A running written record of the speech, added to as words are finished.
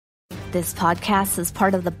This podcast is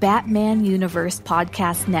part of the Batman Universe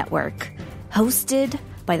Podcast Network, hosted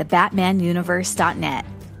by the BatmanUniverse.net.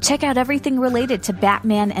 Check out everything related to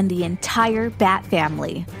Batman and the entire Bat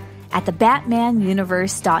family at the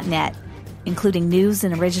BatmanUniverse.net, including news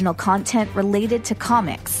and original content related to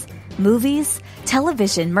comics, movies,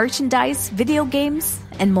 television, merchandise, video games,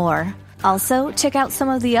 and more. Also, check out some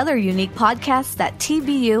of the other unique podcasts that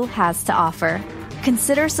TBU has to offer.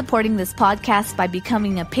 Consider supporting this podcast by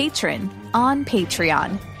becoming a patron on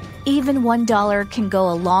Patreon. Even $1 can go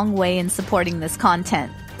a long way in supporting this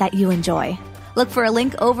content that you enjoy. Look for a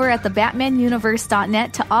link over at the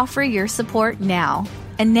BatmanUniverse.net to offer your support now.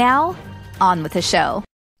 And now, on with the show.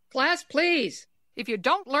 Class, please. If you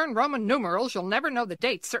don't learn Roman numerals, you'll never know the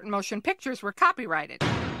dates certain motion pictures were copyrighted.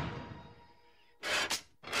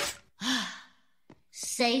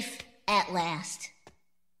 Safe at last.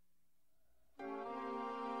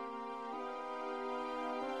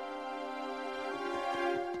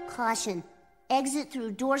 Caution. Exit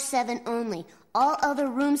through door 7 only. All other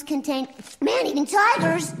rooms contain man-eating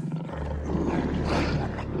tigers!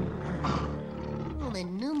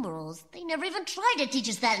 Roman numerals? They never even tried to teach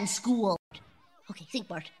us that in school. Okay, think,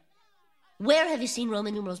 Bart. Where have you seen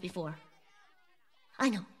Roman numerals before? I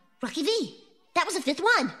know. Rocky V. That was the 5th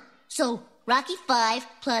one. So, Rocky 5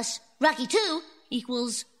 plus Rocky 2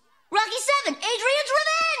 equals Rocky 7, Adrian's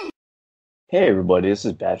Revenge! Hey everybody, this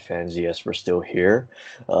is Bat-Fans. Yes, we're still here.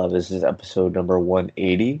 This is episode number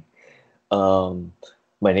 180.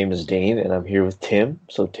 My name is Dane, and I'm here with Tim.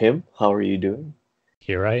 So, Tim, how are you doing?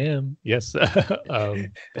 Here I am. Yes.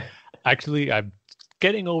 Actually, I'm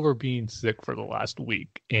getting over being sick for the last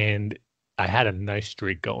week, and I had a nice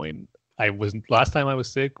streak going. Last time I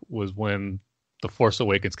was sick was when The Force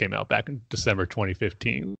Awakens came out back in December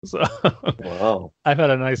 2015. So Wow. I've had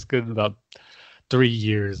a nice good about 3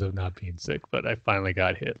 years of not being sick, but I finally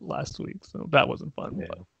got hit last week, so that wasn't fun. Yeah.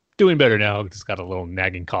 But doing better now. Just got a little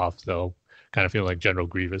nagging cough, so kind of feeling like General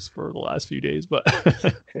Grievous for the last few days, but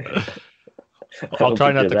I'll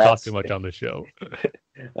try not to cough too much on the show.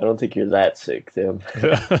 I don't think you're that sick, Tim.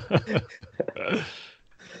 But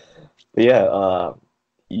yeah,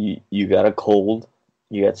 you got a cold.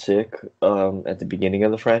 You got sick at the beginning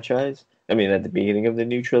of the franchise. I mean, at the beginning of the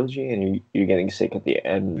new trilogy, and you're getting sick at the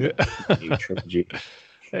end of the new trilogy.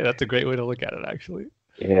 Hey, that's a great way to look at it, actually.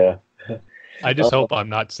 Yeah. I just hope I'm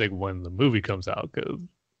not sick when the movie comes out, because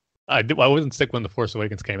I wasn't sick when The Force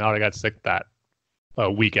Awakens came out. I got sick that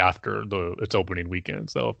week after its opening weekend.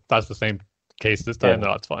 So if that's the same case this time,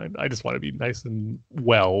 no, it's fine. I just want to be nice and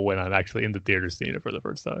well when I'm actually in the theater seeing it for the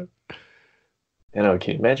first time. I know.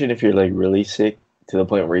 Can you imagine if you're like really sick to the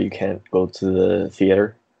point where you can't go to the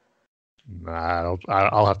theater? Nah,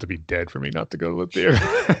 I'll have to be dead for me not to go to the theater.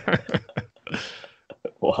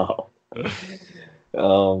 Wow.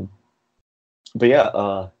 But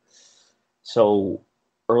yeah, so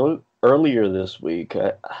earlier this week,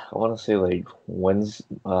 I want to say like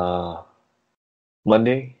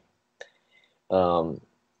Monday,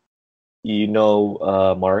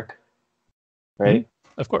 Mark, right?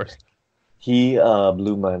 Of course. He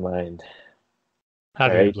blew my mind. How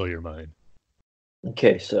did it blow your mind?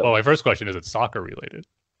 Okay, so... Well, my first question, is it soccer related?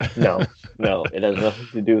 No, it has nothing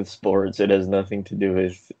to do with sports. It has nothing to do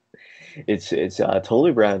with... It's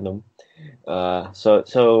totally random.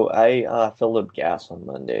 So I filled up gas on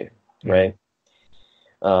Monday, right?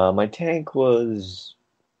 My tank was...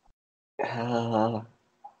 I'd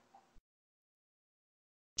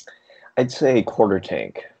say a quarter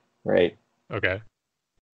tank, right? Okay.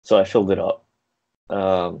 So I filled it up.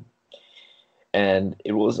 And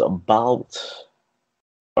it was about...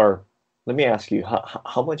 Or let me ask you,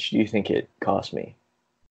 how much do you think it cost me?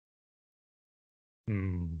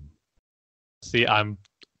 See, I'm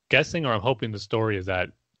guessing, or I'm hoping the story is that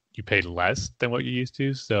you paid less than what you used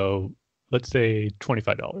to. So let's say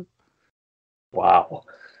 $25. Wow.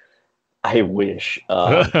 I wish.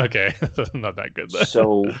 Okay, not that good then.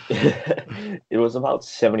 So it was about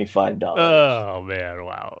 $75. Oh man,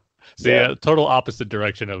 wow. See, total opposite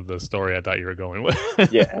direction of the story I thought you were going with.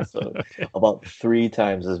 Yeah, so about 3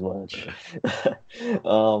 times as much.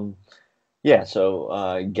 So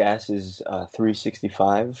gas is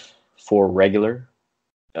 $3.65 for regular.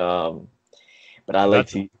 But I like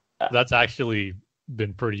to. That's actually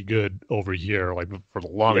been pretty good over here. Like for the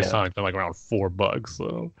longest time, it's been like around $4.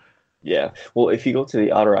 So. Yeah. Well, if you go to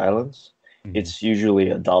the outer islands, it's usually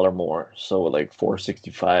 $1 more. So like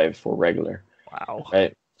 $4.65 for regular. Wow.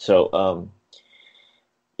 Right. So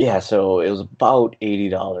so it was about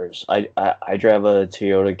 $80. I drive a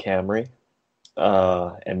Toyota Camry,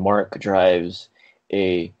 and Mark drives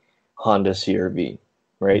a Honda CR-V.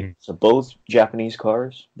 Right. So both Japanese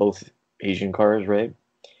cars, both Asian cars, right?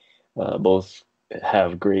 Both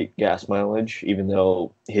have great gas mileage, even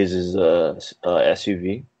though his is a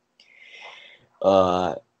SUV.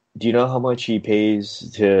 Do you know how much he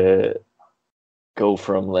pays to go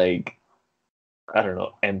from like, I don't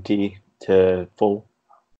know, empty to full?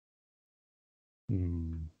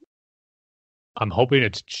 I'm hoping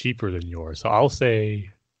it's cheaper than yours. So I'll say,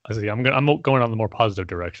 I'm going on the more positive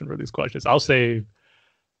direction for these questions. I'll say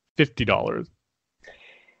 $50.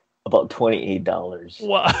 About $28.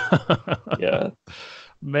 Wow. Yeah,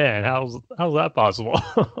 Man, how's that possible?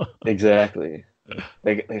 exactly.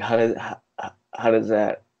 Like how does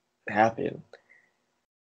that happen?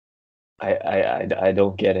 I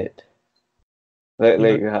don't get it.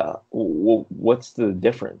 What's the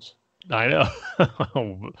difference? I know.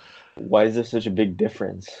 Why is there such a big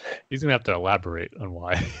difference? He's gonna have to elaborate on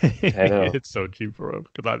why I know. it's so cheap for him,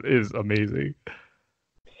 because that is amazing.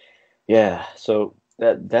 Yeah, so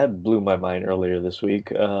that blew my mind earlier this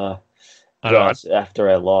week. After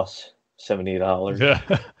I lost $70. Yeah,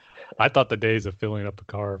 I thought the days of filling up the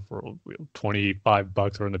car for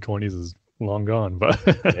 $25 or in the 20s is long gone, but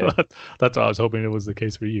Yeah. that's what I was hoping it was the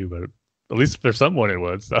case for you. But at least for someone it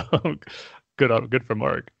was. So good for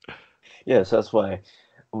Mark. Yeah, so that's why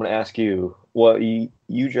I'm gonna ask you. Well, you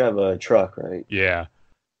drive a truck, right? Yeah,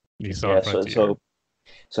 Nissan Yeah. Frontier.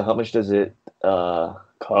 So how much does it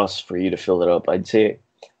cost for you to fill it up? I'd say,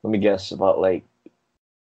 let me guess, about like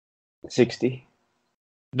 60.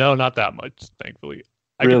 No, not that much, thankfully.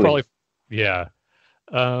 I Really? could probably, yeah.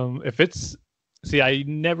 If it's, see, I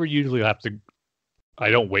never usually have to.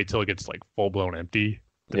 I don't wait till it gets like full blown empty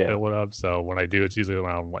to Yeah. fill it up. So when I do, it's usually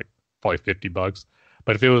around like probably $50.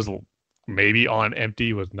 But if it was maybe on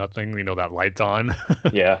empty with nothing, that light's on,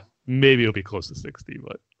 Yeah. maybe it'll be close to 60.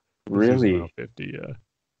 But it's usually Really? around 50. Yeah.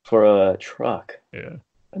 For a truck, Yeah.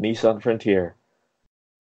 a Nissan Frontier.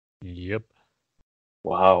 Yep.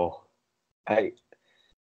 Wow.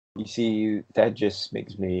 You see, that just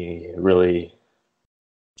makes me really,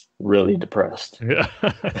 really depressed. Yeah.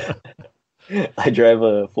 I drive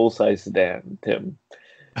a full-size sedan, Tim.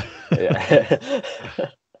 Yeah.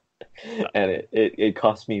 And it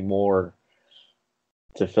costs me more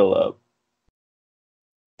to fill up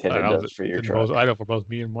than it does for your truck. I know, for both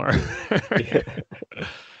me and Mark.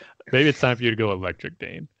 Maybe it's time for you to go electric,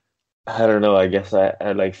 Dane. I don't know. I guess I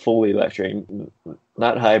like fully electric,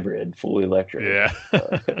 not hybrid, fully electric. Yeah.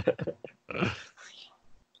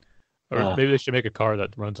 Or maybe they should make a car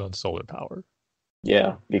that runs on solar power.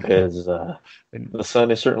 Yeah, because the sun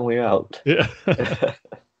is certainly out. Yeah.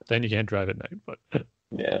 Then you can't drive at night, but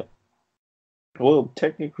yeah. Well,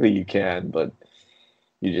 technically you can, but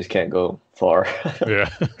you just can't go far. Yeah.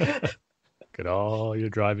 Get all your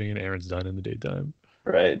driving and errands done in the daytime.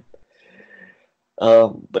 Right.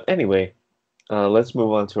 But anyway, let's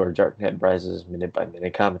move on to our Dark Knight Rises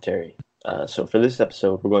minute-by-minute commentary. So for this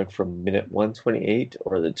episode, we're going from minute 128,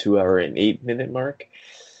 or the 2 hour and 8 minute mark,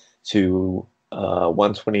 to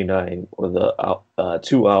 129, or the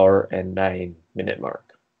 2 hour and 9 minute mark.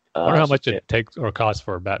 I wonder how much it takes or costs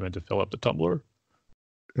for Batman to fill up the tumbler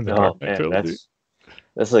in the Dark Knight trilogy.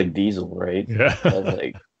 That's like diesel, right? Yeah. That's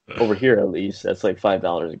like, over here at least, that's like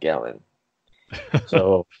 $5 a gallon.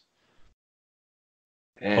 So,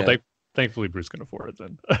 well, thankfully Bruce can afford it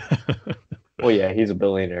then. Well, yeah, he's a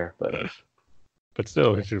billionaire, but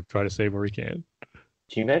still, he should try to save where he can.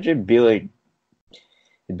 Can you imagine it'd be like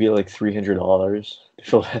 $300 to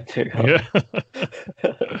fill that thing up?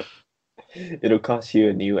 Yeah. It'll cost you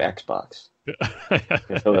a new Xbox.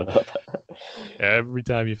 Fill it up. Every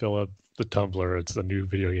time you fill up the tumbler, it's a new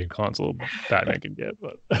video game console Batman can get.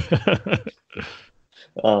 But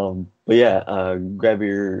yeah, grab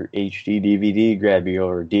your HD DVD, grab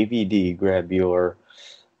your DVD, grab your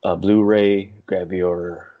Blu-ray, grab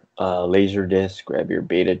your laser disc, grab your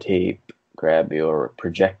beta tape, grab your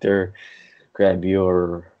projector, grab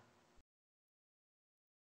your.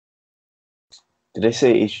 Did I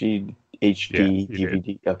say HD Yeah, DVD?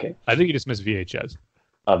 did. Okay. I think you just missed VHS.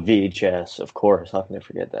 VHS, of course. How can I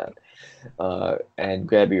forget that? And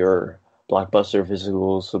grab your Blockbuster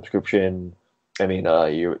physical subscription. I mean,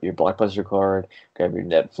 your Blockbuster card. Grab your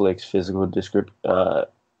Netflix physical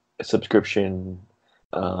subscription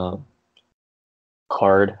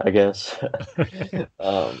card, I guess.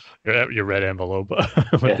 Your red envelope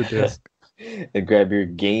with the disc. And grab your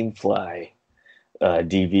GameFly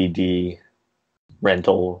DVD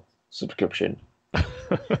rental subscription.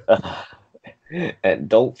 And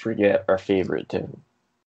don't forget our favorite, Tim.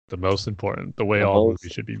 The most important, the way all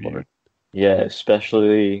movies should be viewed. Yeah,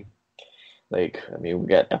 especially, we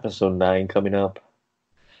got episode 9 coming up.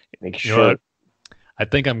 Make sure. You know what? I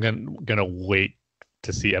think I'm gonna wait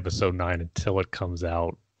to see episode 9 until it comes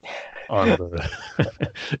out on the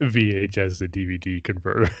VHS and DVD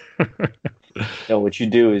converter. No, what you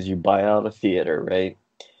do is you buy out a theater, right?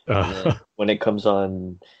 And then when it comes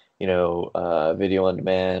on, video on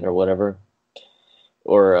demand or whatever,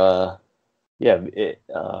 or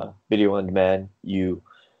video on demand, you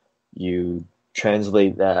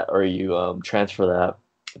translate that, or you transfer that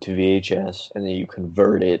to VHS, and then you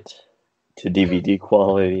convert it to DVD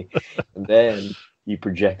quality, and then you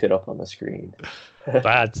project it up on the screen.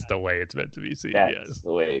 That's the way it's meant to be seen. That's yes.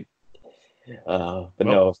 the way. But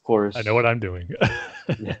no, of course. I know what I'm doing.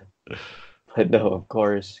 But no, of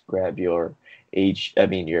course, grab your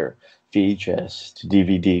your VHS to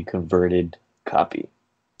DVD converted copy.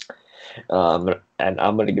 And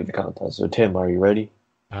I'm gonna give the countdown. So Tim, are you ready?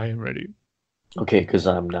 I am ready. Okay, because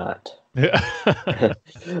I'm not. All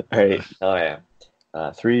right, I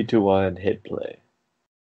am. 3, 2, 1, hit play.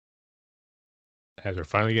 As we're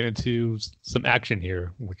finally getting into some action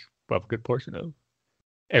here, which we have a good portion of.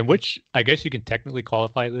 And which I guess you can technically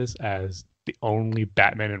qualify this as the only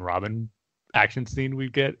Batman and Robin action scene we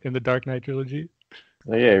get in the Dark Knight trilogy.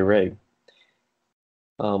 Oh yeah, you're right.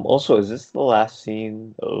 Also, is this the last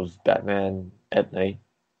scene of Batman at night?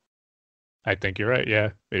 I think you're right.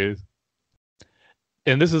 Yeah, it is.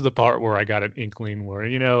 And this is the part where I got an inkling where,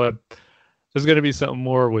 there's going to be something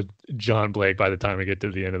more with John Blake by the time we get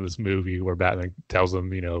to the end of this movie, where Batman tells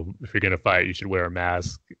him, if you're going to fight, you should wear a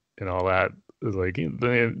mask and all that. It's like,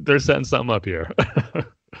 they're setting something up here.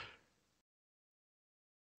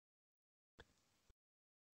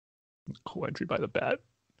 Cool entry by the Bat.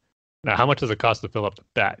 Now, how much does it cost to fill up the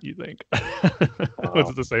Bat, you think? What's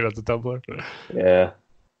it to say that's a Tumblr? Yeah.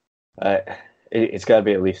 It's got to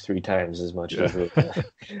be at least 3 times as much as a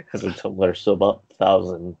Tumblr, so about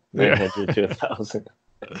 1,000, 900 to 1,000.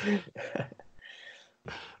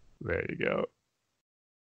 There you go.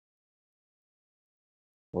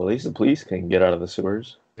 Well, at least the police can get out of the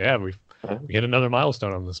sewers. Yeah, we hit another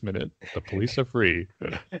milestone on this minute. The police are free.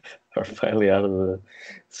 Are finally out of the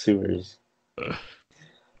sewers. But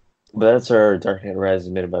that's our Dark Knight Rises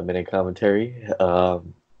minute by minute commentary.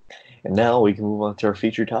 And now we can move on to our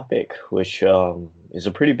feature topic, which is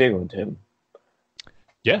a pretty big one, Tim.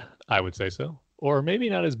 Yeah, I would say so. Or maybe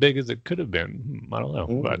not as big as it could have been. I don't know.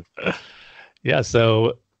 But yeah,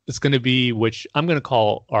 so it's going to be, which I'm going to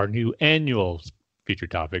call our new annual feature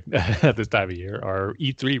topic at this time of year, our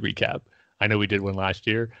E3 recap. I know we did one last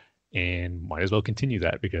year, and might as well continue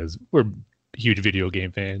that because we're huge video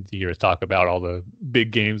game fans. You hear us talk about all the big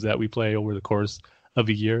games that we play over the course of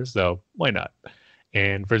a year, so why not?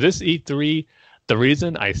 And for this E3, the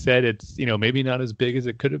reason I said it's, maybe not as big as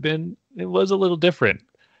it could have been, it was a little different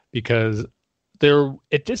because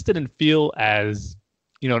it just didn't feel as,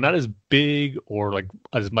 not as big or like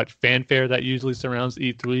as much fanfare that usually surrounds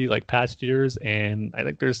E3 like past years. And I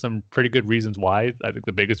think there's some pretty good reasons why. I think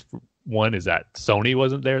the biggest one is that Sony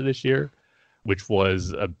wasn't there this year, which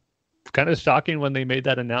was kind of shocking when they made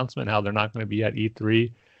that announcement, how they're not going to be at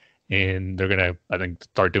E3 and they're going to, I think,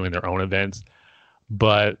 start doing their own events.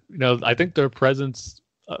 But, I think their presence,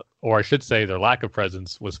 or I should say their lack of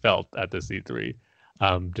presence, was felt at this E3.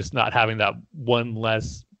 Just not having that one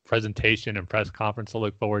less presentation and press conference to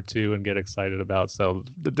look forward to and get excited about. So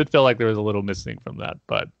it did feel like there was a little missing from that.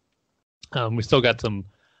 But we still got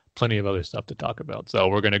plenty of other stuff to talk about. So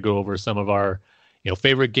we're going to go over some of our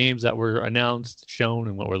favorite games that were announced, shown,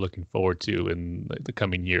 and what we're looking forward to in the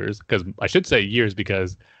coming years. Because I should say years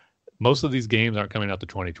because most of these games aren't coming out to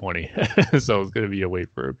 2020, so it's going to be a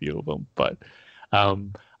wait for a few of them. But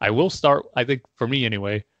I will start, I think, for me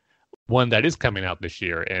anyway, one that is coming out this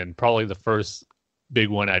year, and probably the first big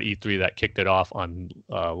one at E3 that kicked it off on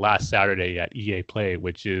last Saturday at EA Play,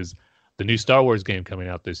 which is the new Star Wars game coming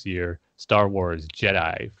out this year, Star Wars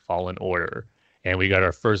Jedi Fallen Order. And we got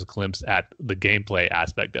our first glimpse at the gameplay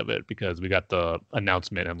aspect of it because we got the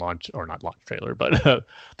announcement and launch, or not launch trailer, but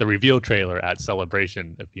the reveal trailer at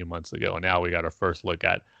Celebration a few months ago. And now we got our first look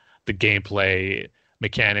at the gameplay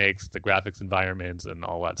mechanics, the graphics environments, and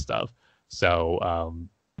all that stuff. So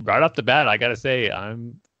right off the bat, I got to say,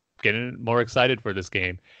 I'm getting more excited for this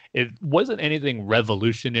game. It wasn't anything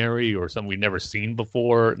revolutionary or something we've never seen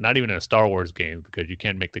before, not even in a Star Wars game, because you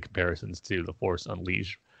can't make the comparisons to The Force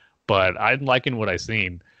Unleashed. But I'm liking what I've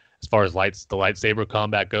seen as far as the lightsaber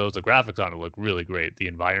combat goes. The graphics on it look really great. The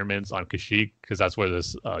environments on Kashyyyk, because that's where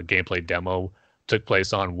this gameplay demo took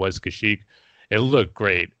place on, was Kashyyyk. It looked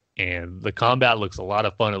great. And the combat looks a lot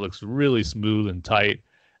of fun. It looks really smooth and tight.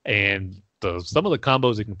 And some of the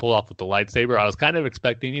combos you can pull off with the lightsaber, I was kind of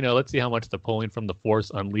expecting, let's see how much they're pulling from The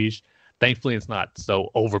Force Unleashed. Thankfully, it's not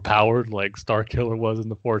so overpowered like Starkiller was in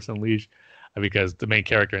The Force Unleashed. because the main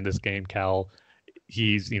character in this game, Cal,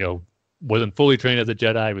 he's, wasn't fully trained as a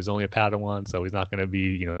Jedi. He was only a Padawan, so he's not going to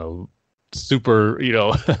be, super,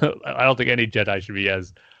 I don't think any Jedi should be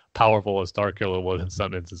as powerful as Starkiller was in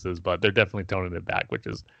some instances, but they're definitely toning it back, which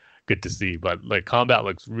is good to see. But like combat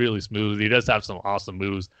looks really smooth. He does have some awesome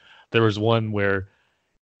moves. There was one where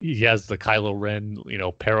he has the Kylo Ren,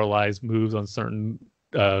 paralyzed moves on certain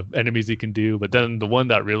enemies he can do. But then the one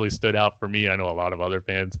that really stood out for me, I know a lot of other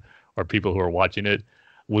fans or people who are watching it,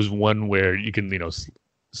 was one where you can,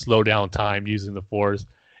 slow down time using the Force,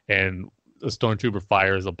 and a stormtrooper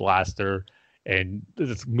fires a blaster and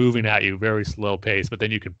it's moving at you very slow pace, but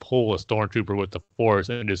then you can pull a stormtrooper with the Force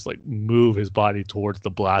and just like move his body towards the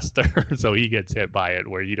blaster so he gets hit by it,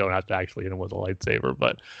 where you don't have to actually hit him with a lightsaber.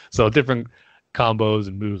 But so different combos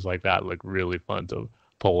and moves like that look really fun to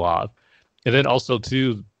pull off. And then also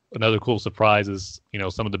too, another cool surprise is,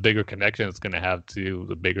 some of the bigger connections it's going to have to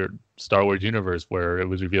the bigger Star Wars universe, where it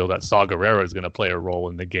was revealed that Saw Gerrera is going to play a role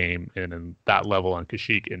in the game, and in that level on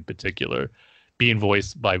Kashyyyk in particular, being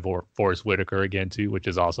voiced by Forrest Whitaker again too, which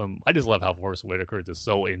is awesome. I just love how Forrest Whitaker is just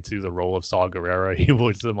so into the role of Saw Gerrera. He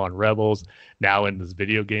voiced him on Rebels, now in this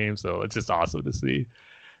video game, so it's just awesome to see.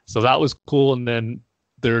 So that was cool. And then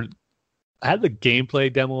I had the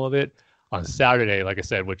gameplay demo of it on Saturday, like I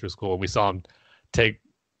said, which was cool. We saw him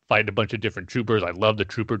fight a bunch of different troopers. I love the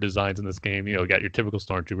trooper designs in this game. You got your typical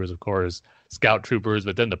stormtroopers, of course, scout troopers,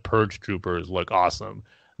 but then the purge troopers look awesome.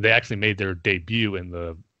 They actually made their debut in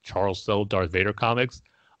the Charles Soule Darth Vader comics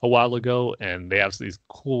a while ago, and they have these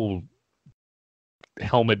cool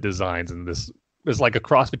helmet designs, and it's like a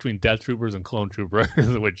cross between Death Troopers and Clone Troopers,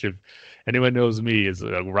 which, if anyone knows me, is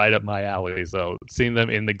right up my alley. So seeing them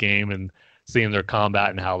in the game and seeing their combat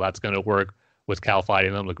and how that's going to work with Cal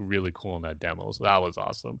fighting them look really cool in that demo. So that was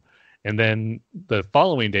awesome. And then the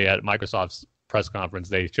following day at Microsoft's press conference,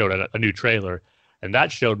 they showed a new trailer, and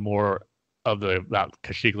that showed more of that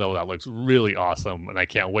Kashyyyk level that looks really awesome, and I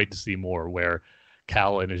can't wait to see more, where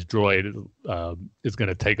Cal and his droid is going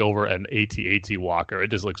to take over an AT-AT walker. It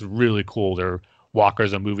just looks really cool. Their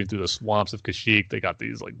walkers are moving through the swamps of Kashyyyk. They got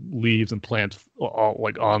these like leaves and plants all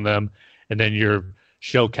like on them, and then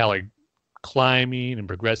show Cal like climbing and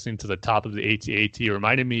progressing to the top of the AT-AT. It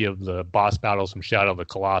reminded me of the boss battles from Shadow of the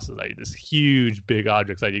Colossus. Like this huge big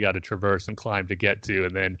objects that you got to traverse and climb to get to,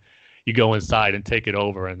 and then you go inside and take it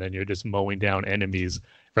over, and then you're just mowing down enemies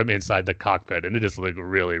from inside the cockpit, and it just looked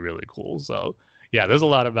really, really cool. So yeah, there's a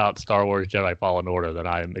lot about Star Wars Jedi Fallen Order that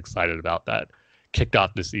I'm excited about, that kicked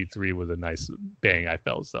off this E3 with a nice bang, I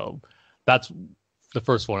felt. So that's the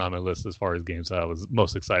first one on my list as far as games that I was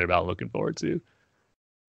most excited about, looking forward to.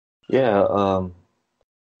 Yeah,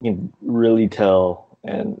 you can really tell,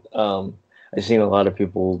 and I've seen a lot of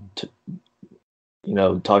people,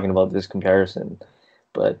 talking about this comparison,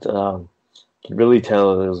 but you can really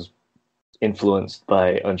tell it was influenced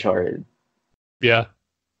by Uncharted. Yeah.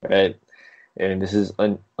 Right? And this is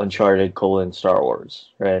Uncharted : Star Wars,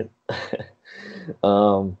 right?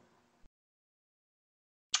 I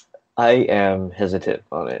am hesitant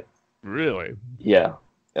on it. Really? Yeah.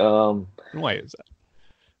 Why is that?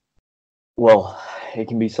 Well, it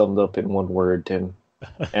can be summed up in one word, Tim.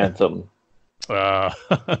 Anthem. Yeah.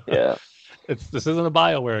 This isn't a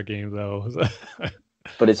BioWare game, though.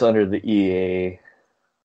 But it's under the EA,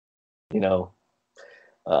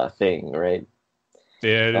 thing, right?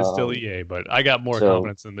 Yeah, it is still EA, but I got more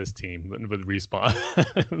confidence in this team than with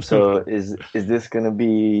Respawn. So is this going to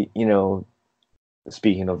be,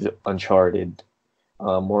 speaking of Uncharted,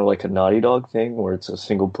 more like a Naughty Dog thing, where it's a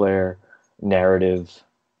single-player narrative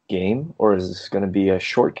game, or is this going to be a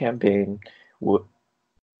short campaign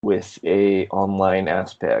with a online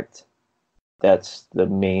aspect? That's the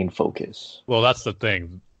main focus. Well, that's the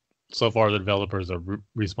thing. So far, the developers of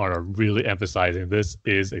Respawn are really emphasizing this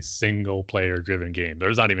is a single-player driven game.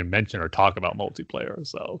 There's not even mention or talk about multiplayer.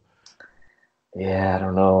 So, yeah, I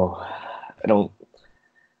don't know.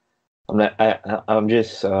 I'm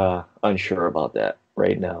just unsure about that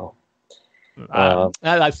right now.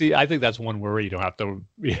 I see. I think that's one worry you don't have to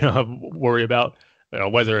worry about.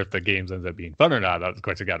 Whether if the games ends up being fun or not, of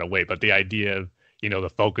course you got to wait. But the idea of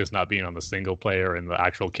the focus not being on the single player and the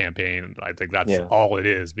actual campaign, I think that's all it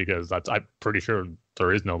is, because I'm pretty sure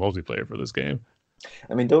there is no multiplayer for this game.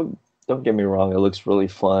 I mean, don't get me wrong, it looks really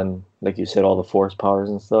fun, like you said, all the force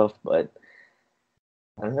powers and stuff, but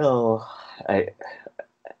I don't know. I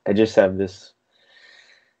just have this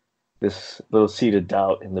little seed of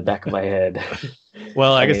doubt in the back of my head.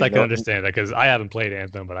 Well, I guess I can understand that, because I haven't played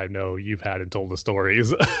Anthem, but I know you've had and told the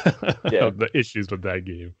stories of the issues with that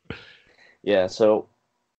game. Yeah, so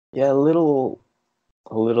a little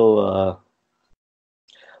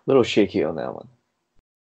little shaky on that one.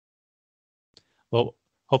 Well,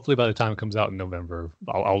 hopefully by the time it comes out in November,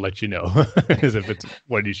 I'll let you know as if it's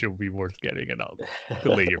what you should be worth getting, and I'll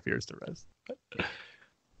lay your fears to rest.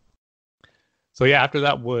 So yeah, after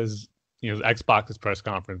that was Xbox's press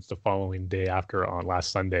conference the following day after on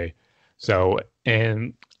last Sunday. So,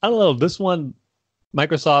 and I don't know, this one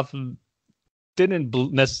Microsoft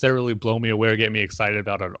didn't necessarily blow me away or get me excited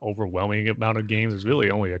about an overwhelming amount of games. There's really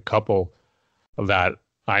only a couple of that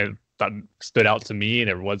I thought stood out to me, and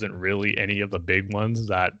it wasn't really any of the big ones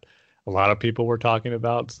that a lot of people were talking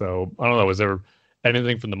about. So I don't know, was there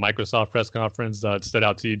anything from the Microsoft press conference that stood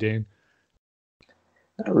out to you, Dane?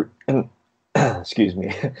 Excuse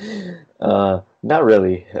me. Not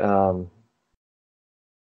really.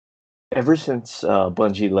 Ever since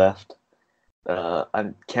Bungie left,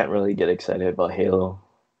 I can't really get excited about Halo,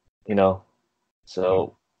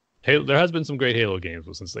 So Halo, there has been some great Halo games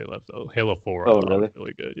since they left, though. Halo 4, I thought was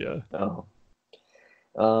really good, yeah.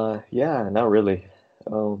 Yeah, not really.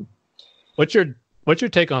 What's your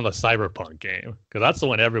take on the Cyberpunk game? Because that's the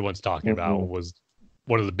one everyone's talking about. Was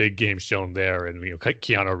one of the big games shown there, and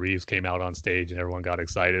Keanu Reeves came out on stage, and everyone got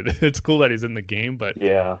excited. It's cool that he's in the game, but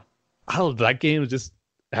yeah, that game just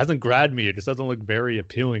hasn't grabbed me. It just doesn't look very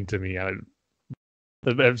appealing to me.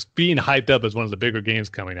 It's being hyped up as one of the bigger games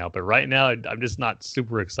coming out, but right now I'm just not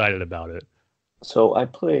super excited about it. So I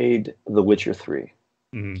played The Witcher 3.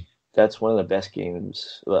 Mm-hmm. That's one of the best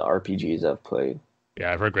games, the RPGs I've played.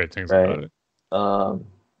 Yeah, I've heard great things about it.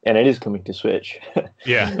 And it is coming to Switch.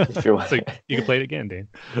 Yeah, so you can play it again, Dane.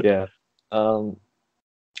 Yeah. I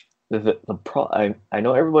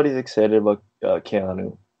know everybody's excited about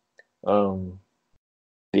Keanu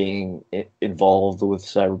being involved with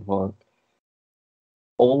Cyberpunk.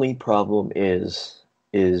 Only problem is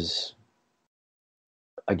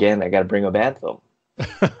again, I got to bring up Anthem.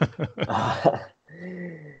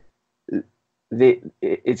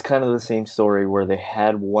 It's kind of the same story where they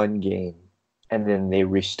had one game and then they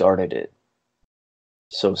restarted it.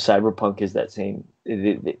 So Cyberpunk is that same.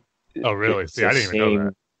 Oh, really? See, I didn't even know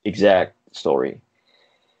that. Exact story.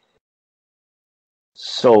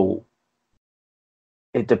 So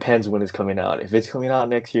it depends when it's coming out. If it's coming out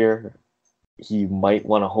next year, you might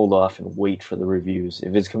want to hold off and wait for the reviews.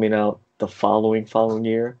 If it's coming out the following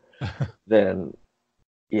year, then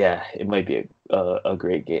yeah, it might be a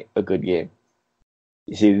great game, a good game.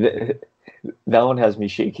 You see, that one has me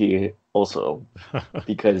shaky also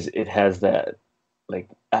because it has that, like,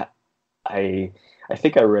 I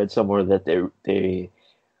think I read somewhere that they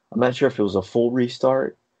I'm not sure if it was a full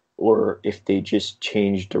restart or if they just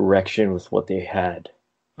changed direction with what they had.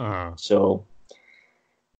 So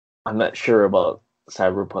I'm not sure about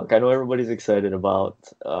Cyberpunk. I know everybody's excited about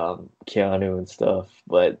Keanu and stuff,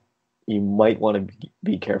 but you might want to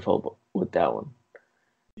be careful with that one.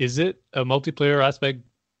 Is it a multiplayer aspect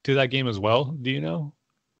to that game as well? Do you know?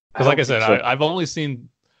 Because like I said, so. I've only seen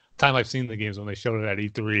the games when they showed it at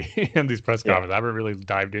E3 and these press conferences. I haven't really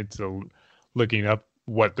dived into looking up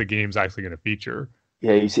what the game's actually going to feature.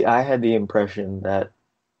 Yeah, you see, I had the impression that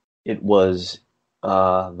it was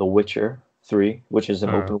The Witcher 3, which is an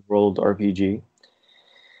open world RPG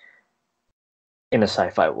in a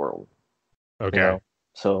sci-fi world. Okay.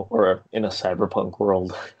 So, or in a cyberpunk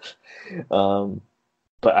world.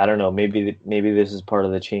 But I don't know, maybe this is part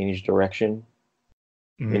of the change direction.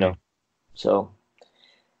 So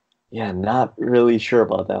yeah, not really sure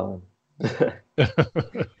about that one.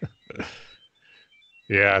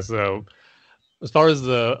 Yeah, so as far as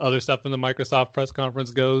the other stuff in the Microsoft press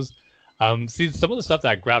conference goes, see, some of the stuff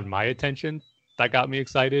that grabbed my attention that got me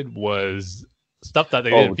excited was stuff that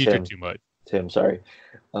they didn't feature too much. Tim, sorry.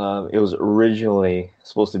 It was originally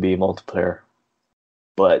supposed to be multiplayer,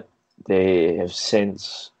 but they have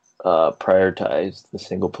since prioritized the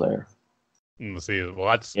single player. See, well,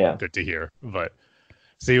 that's good to hear. But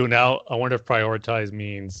see, now I wonder if prioritize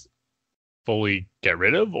means fully get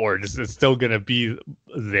rid of, or just it's still going to be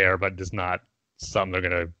there, but just not something they're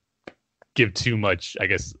going to give too much, I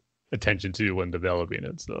guess, attention to when developing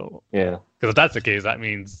it. So yeah, because if that's the case, that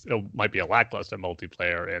means it might be a lackluster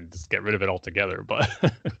multiplayer and just get rid of it altogether. But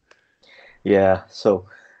yeah, so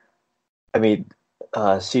I mean,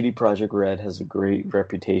 CD Projekt Red has a great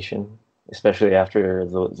reputation, especially after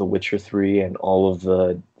the Witcher 3 and all of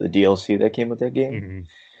the DLC that came with that game.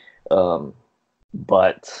 Mm-hmm.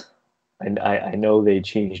 But I know they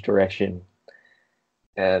changed direction,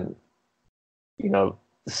 and the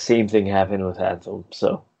same thing happened with Anthem,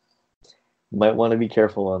 so you might want to be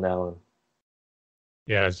careful on that one.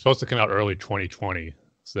 Yeah, it's supposed to come out early 2020,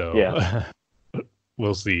 so yeah.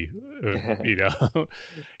 We'll see.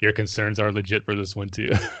 Your concerns are legit for this one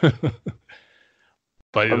too.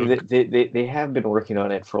 But I mean, they have been working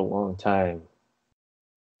on it for a long time,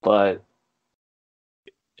 but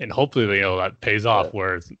and hopefully, that pays off.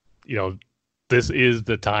 Where it's, this is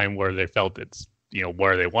the time where they felt it's,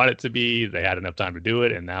 where they want it to be. They had enough time to do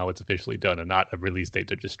it, and now it's officially done, and not a release date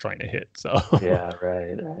they're just trying to hit. So yeah,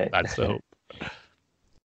 right. that's the hope.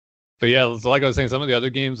 But yeah, so like I was saying, some of the other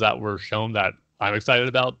games that were shown that I'm excited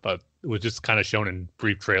about, but it was just kind of shown in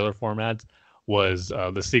brief trailer formats, was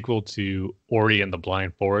the sequel to Ori and the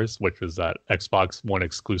Blind Forest, which was that Xbox One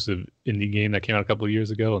exclusive indie game that came out a couple of years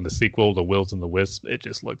ago. And the sequel, The Wills and the Wisps, it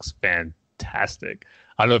just looks fantastic.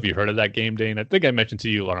 I don't know if you heard of that game, Dane. I think I mentioned to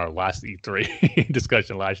you on our last E3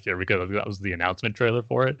 discussion last year, because that was the announcement trailer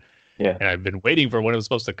for it. Yeah. And I've been waiting for when it was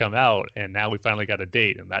supposed to come out, and now we finally got a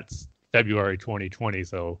date, and that's February 2020.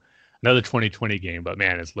 So another 2020 game, but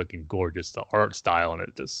man, it's looking gorgeous. The art style and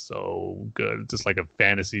it just so good. It's just like a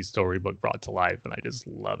fantasy storybook brought to life, and I just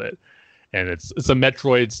love it. And it's a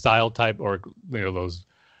Metroid style type, or those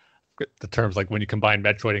the terms like when you combine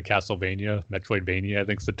Metroid and Castlevania, Metroidvania, I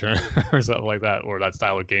think is the term, or something like that, or that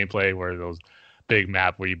style of gameplay where those big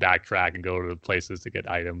map where you backtrack and go to places to get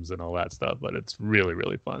items and all that stuff. But it's really,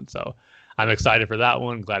 really fun. So I'm excited for that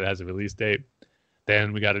one. Glad it has a release date.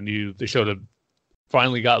 Then we got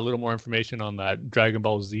finally got a little more information on that Dragon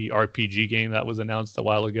Ball Z RPG game that was announced a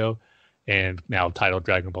while ago, and now titled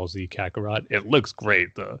Dragon Ball Z Kakarot. It looks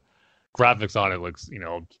great. The graphics on it looks,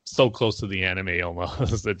 so close to the anime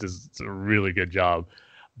almost. It's a really good job.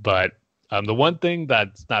 But the one thing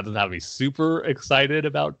that's not doesn't have me super excited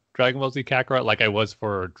about Dragon Ball Z Kakarot, like I was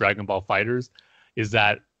for Dragon Ball Fighters, is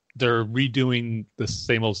that they're redoing the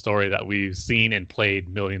same old story that we've seen and played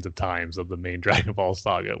millions of times of the main Dragon Ball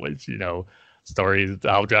saga, which, story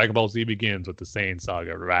how Dragon Ball Z begins with the Saiyan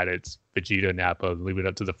saga, Raditz, Vegeta, Nappa, leave it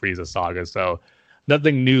up to the Frieza saga. So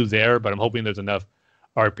nothing new there, but I'm hoping there's enough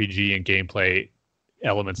RPG and gameplay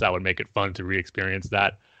elements that would make it fun to re-experience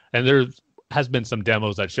that. And there has been some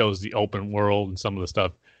demos that shows the open world and some of the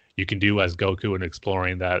stuff you can do as Goku and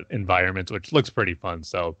exploring that environment, which looks pretty fun.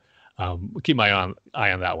 So we'll keep my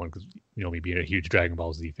eye on that one, because me being a huge Dragon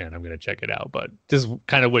Ball Z fan, I'm going to check it out. But just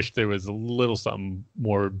kind of wish there was a little something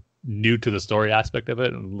more new to the story aspect of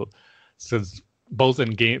it, and since both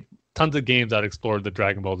in game tons of games that explored the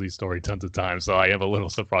Dragon Ball Z story tons of times, so I am a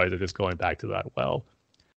little surprised at just going back to that.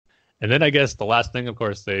 And then I guess the last thing, of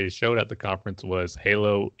course, they showed at the conference was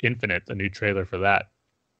Halo Infinite, a new trailer for that,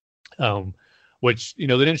 which they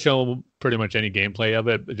didn't show pretty much any gameplay of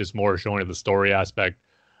it, but just more showing of the story aspect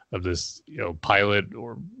of this pilot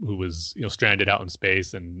or who was stranded out in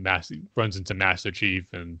space and runs into Master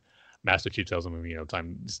Chief, and Master Chief tells him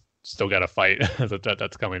time still got to fight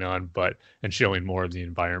that's coming on, and showing more of the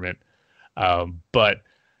environment. But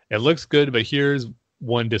it looks good. But here's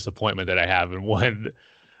one disappointment that I have, and one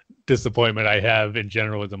disappointment I have in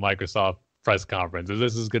general with the Microsoft press conference.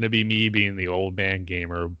 This is going to be me being the old man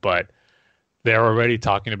gamer, but they're already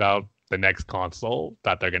talking about the next console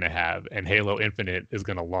that they're going to have, and Halo Infinite is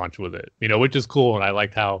going to launch with it, which is cool. And I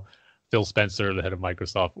liked how Phil Spencer, the head of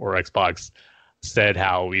Microsoft or Xbox, said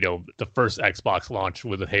how, the first Xbox launched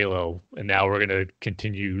with a Halo, and now we're going to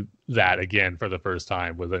continue that again for the first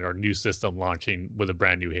time with our new system launching with a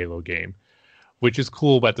brand new Halo game, which is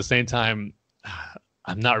cool. But at the same time,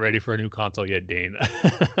 I'm not ready for a new console yet, Dane.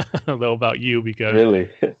 I don't know about you, because really,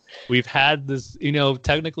 we've had this,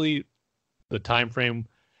 technically the time frame,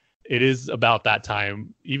 it is about that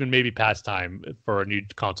time, even maybe past time, for a new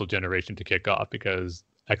console generation to kick off, because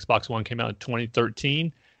Xbox One came out in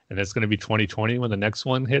 2013. And it's going to be 2020 when the next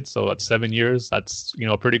one hits. So that's 7 years. That's,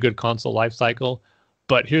 a pretty good console life cycle.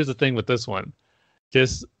 But here's the thing with this one.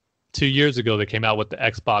 Just 2 years ago, they came out with the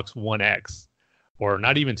Xbox One X. Or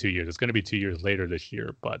not even 2 years. It's going to be 2 years later this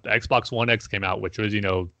year. But the Xbox One X came out, which was,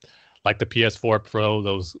 like the PS4 Pro,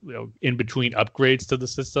 those in-between upgrades to the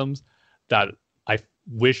systems that I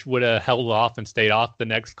wish would have held off and stayed off the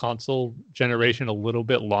next console generation a little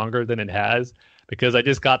bit longer than it has. Because I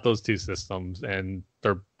just got those two systems, and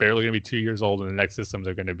they're barely going to be 2 years old, and the next systems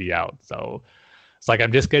are going to be out. So it's like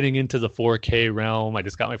I'm just getting into the 4K realm. I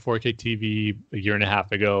just got my 4K TV a year and a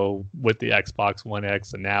half ago with the Xbox One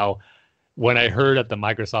X. And now when I heard at the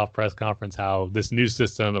Microsoft press conference how this new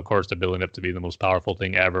system, of course, they're building up to be the most powerful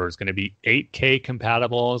thing ever, is going to be 8K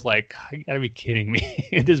compatible, I was like, you got to be kidding me.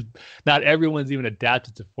 It is not everyone's even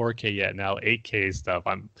adapted to 4K yet. Now 8K stuff,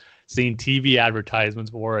 I'm seeing TV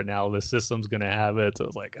advertisements for it now. The system's going to have it. So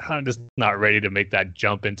it's like, I'm just not ready to make that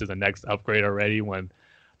jump into the next upgrade already when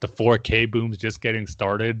the 4K boom's just getting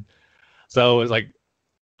started. So it's like,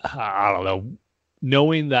 I don't know,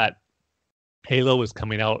 knowing that Halo is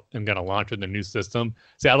coming out and going to launch with the new system.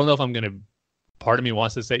 See, I don't know if I'm going to, part of me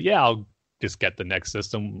wants to say, yeah, I'll just get the next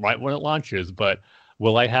system right when it launches. But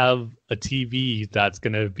will I have a TV that's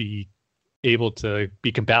going to be able to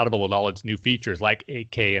be compatible with all its new features like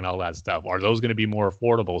 8K and all that stuff? Are those going to be more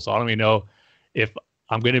affordable? So I don't even know if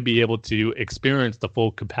I'm going to be able to experience the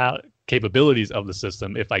full capabilities of the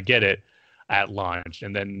system if I get it at launch.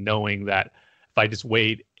 And then knowing that if I just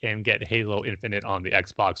wait and get Halo Infinite on the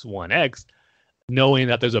Xbox One X, knowing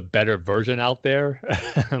that there's a better version out there,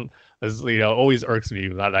 always irks me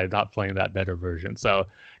that I'm not playing that better version. So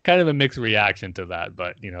kind of a mixed reaction to that.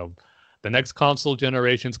 But, the next console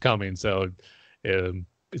generation's coming. So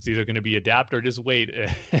it's either going to be adapt or just wait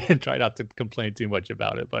and try not to complain too much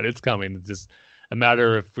about it. But it's coming. It's just a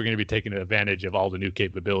matter if we're going to be taking advantage of all the new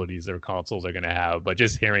capabilities their consoles are going to have. But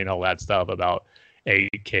just hearing all that stuff about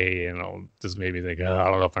 8K, just made me think, I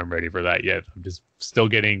don't know if I'm ready for that yet. I'm just still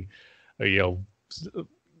getting, not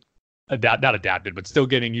adapted, but still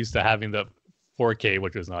getting used to having the 4K,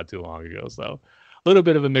 which was not too long ago. So a little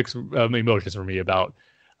bit of a mix of emotions for me about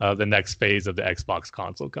the next phase of the Xbox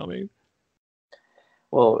console coming.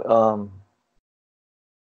 Well,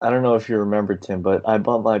 I don't know if you remember, Tim, but I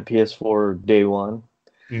bought my PS4 day one,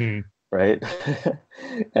 right?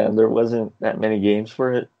 And there wasn't that many games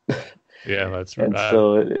for it. Yeah, that's right. And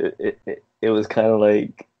so it was kind of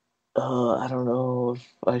like, I don't know if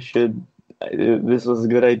I should. This was a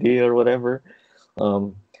good idea or whatever.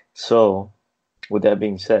 So, with that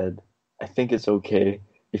being said, I think it's okay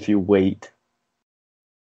if you wait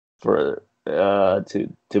for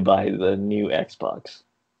to buy the new Xbox,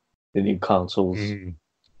 the new consoles.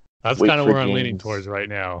 That's kind of where I'm leaning towards right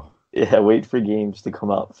now. Yeah, wait for games to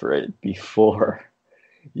come out for it before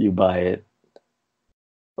you buy it,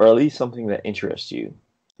 or at least something that interests you.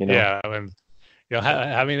 Yeah, and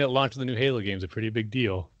having it launch the new Halo game is a pretty big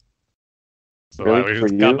deal. So really? I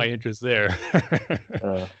just got my interest there.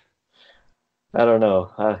 I don't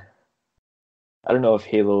know. I don't know if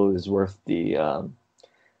Halo is worth the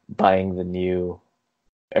buying the new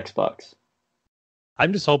Xbox.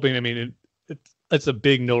 I'm just hoping. I mean, it's a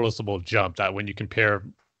big noticeable jump that when you compare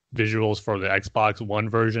visuals for the Xbox One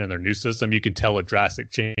version and their new system, you can tell a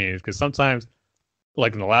drastic change. Because sometimes,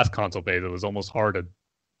 like in the last console phase, it was almost hard to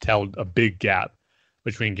tell a big gap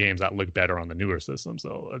between games that look better on the newer system.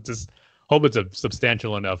 So I just hope it's a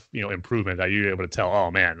substantial enough, improvement that you're able to tell,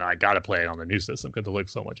 oh man, I got to play it on the new system because it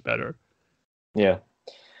looks so much better. Yeah.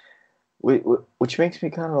 Which makes me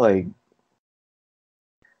kind of like,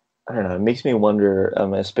 I don't know, it makes me wonder,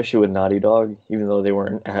 especially with Naughty Dog, even though they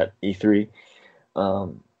weren't at E3,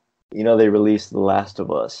 they released The Last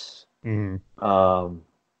of Us on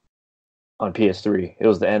PS3. It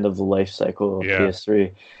was the end of the life cycle of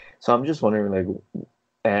PS3. So I'm just wondering, like,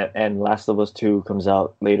 and Last of Us 2 comes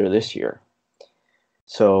out later this year.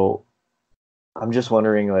 So I'm just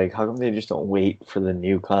wondering, like, how come they just don't wait for the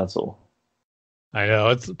new console? I know.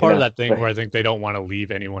 It's part of that thing where I think they don't want to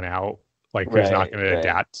leave anyone out. Like, who's not going to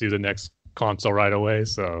adapt to the next console right away.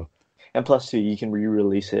 So, and plus, too, you can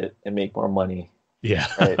re-release it and make more money. Yeah.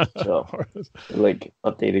 Right? So, like,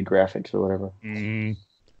 updated graphics or whatever.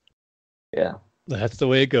 Yeah. That's the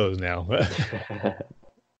way it goes now.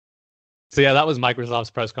 So, yeah, that was Microsoft's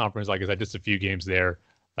press conference. Like I said, just a few games there.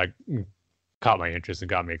 Like, caught my interest and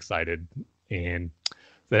got me excited. And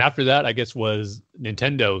then after that, I guess, was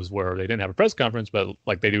Nintendo's, where they didn't have a press conference, but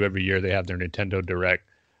like they do every year, they have their Nintendo Direct.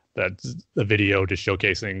 That's a video just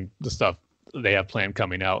showcasing the stuff they have planned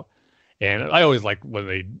coming out. And I always like when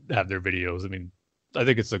they have their videos. I mean, I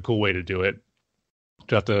think it's a cool way to do it.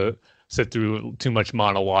 To have to sit through too much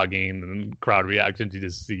monologuing and crowd reaction to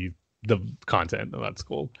just see the content. And that's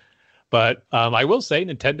cool. But I will say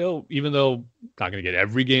Nintendo, even though not going to get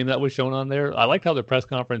every game that was shown on there, I liked how their press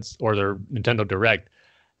conference or their Nintendo Direct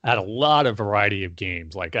had a lot of variety of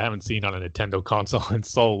games. Like I haven't seen on a Nintendo console in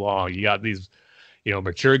so long. You got these,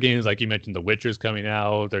 mature games like you mentioned, The Witcher's coming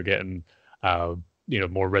out. They're getting,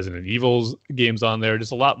 more Resident Evil's games on there.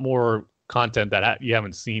 Just a lot more content that you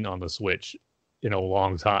haven't seen on the Switch in a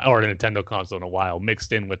long time, or a Nintendo console in a while,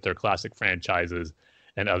 mixed in with their classic franchises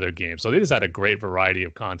and other games. So they just had a great variety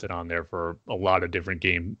of content on there for a lot of different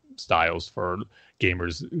game styles for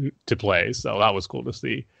gamers to play. So that was cool to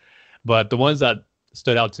see. But the ones that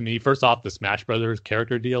stood out to me, first off, the Smash Brothers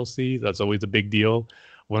character DLC. That's always a big deal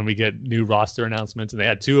when we get new roster announcements. And they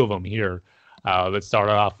had two of them here. That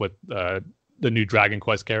started off with the new Dragon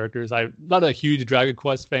Quest characters. I'm not a huge Dragon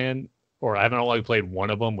Quest fan, or I haven't only played one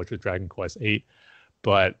of them, which was Dragon Quest 8.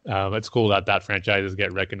 But it's cool that franchises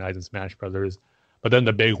get recognized in Smash Brothers. But then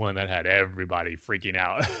the big one that had everybody freaking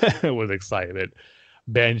out with excitement,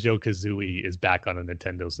 Banjo-Kazooie is back on a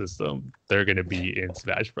Nintendo system. They're going to be in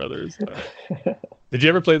Smash Brothers. Did you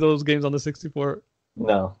ever play those games on the 64?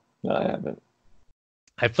 No. No, I haven't.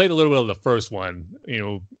 I played a little bit of the first one.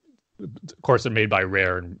 Of course, they're made by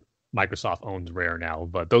Rare, and Microsoft owns Rare now.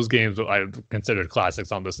 But those games I considered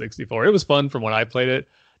classics on the 64. It was fun from when I played it.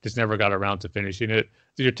 Just never got around to finishing it.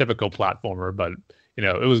 It's your typical platformer, but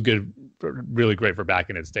it was good, really great for back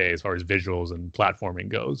in its day as far as visuals and platforming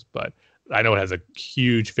goes. But I know it has a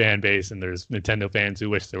huge fan base, and there's Nintendo fans who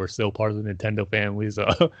wish they were still part of the Nintendo family.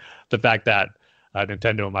 So the fact that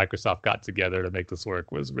Nintendo and Microsoft got together to make this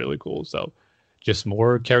work was really cool. So just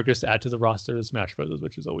more characters to add to the roster of Smash Brothers,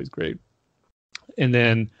 which is always great. And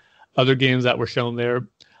then other games that were shown there,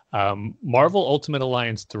 Marvel Ultimate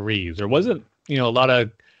Alliance 3. There wasn't, a lot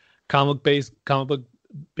of comic book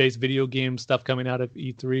based video game stuff coming out of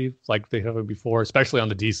E3 like they have before, especially on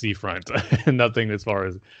the DC front. Nothing as far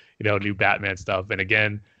as, new Batman stuff. And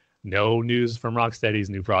again, no news from Rocksteady's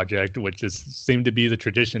new project, which seemed to be the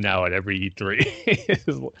tradition now at every E3,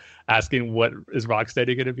 is asking what is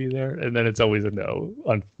Rocksteady going to be there, and then it's always a no,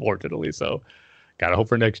 unfortunately. So, gotta hope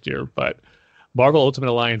for next year. But Marvel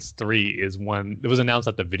Ultimate Alliance 3 is one. It was announced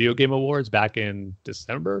at the Video Game Awards back in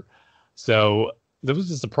December. So there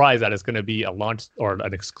was a surprise that it's going to be a launch or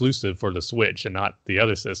an exclusive for the Switch and not the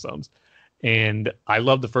other systems. And I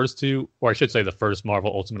love the first two, or I should say the first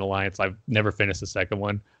Marvel Ultimate Alliance. I've never finished the second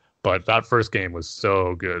one. But that first game was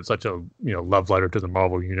so good. Such a love letter to the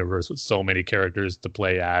Marvel Universe with so many characters to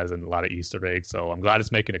play as and a lot of Easter eggs. So I'm glad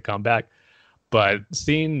it's making a comeback. But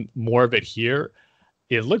seeing more of it here,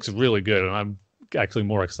 it looks really good. And I'm actually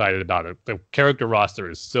more excited about it. The character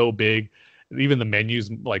roster is so big. Even the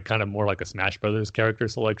menus kind of more like a Smash Brothers character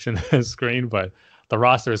selection screen. But the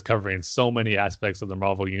roster is covering so many aspects of the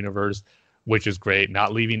Marvel Universe, which is great.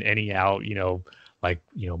 Not leaving any out,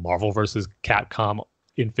 Marvel versus Capcom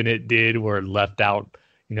Infinite did, where it left out,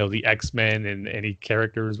 the X-Men and any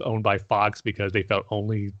characters owned by Fox because they felt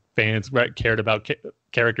only fans cared about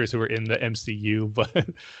characters who were in the MCU, but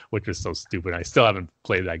which was so stupid. I still haven't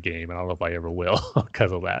played that game. I don't know if I ever will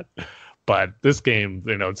because of that. But this game,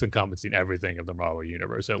 it's encompassing everything of the Marvel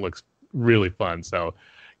Universe. It looks really fun. So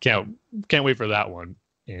can't wait for that one.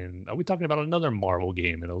 And I'll be talking about another Marvel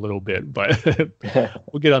game in a little bit, but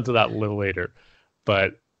we'll get onto that a little later.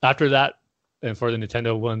 But after that, and for the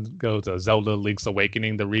Nintendo one goes Zelda Link's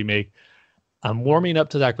Awakening, the remake. I'm warming up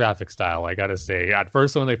to that graphic style, I gotta say. At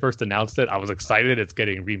first, when they first announced it, I was excited it's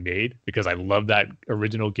getting remade because I love that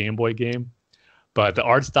original Game Boy game. But the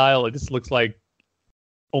art style, it just looks like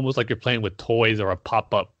almost like you're playing with toys or a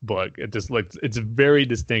pop-up book. It just looks, it's very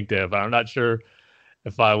distinctive. I'm not sure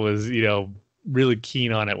if I was, really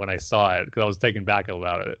keen on it when I saw it because I was taken back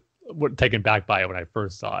by it when I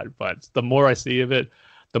first saw it. But the more I see of it,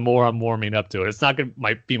 the more I'm warming up to it. It's not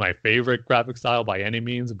might be my favorite graphic style by any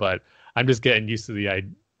means, but I'm just getting used to the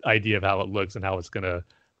idea of how it looks and how it's going to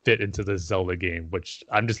fit into this Zelda game, which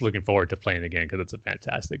I'm just looking forward to playing again because it's a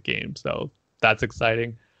fantastic game. So that's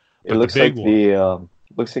exciting. But it looks like the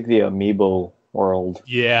Amiibo world.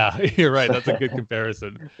 Yeah, you're right. That's a good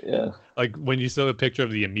comparison. Yeah. Like when you saw a picture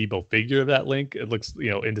of the Amiibo figure of that Link, it looks,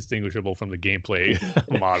 indistinguishable from the gameplay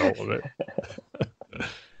model of it.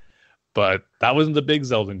 But that wasn't the big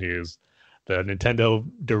Zelda news. The Nintendo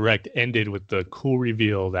Direct ended with the cool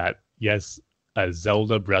reveal that, yes, a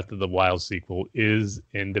Zelda Breath of the Wild sequel is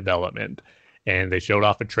in development. And they showed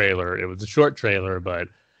off a trailer. It was a short trailer, but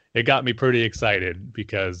it got me pretty excited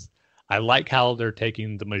because I like how they're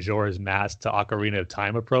taking the Majora's Mask to Ocarina of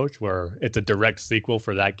Time approach, where it's a direct sequel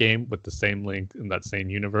for that game with the same Link in that same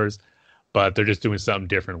universe, but they're just doing something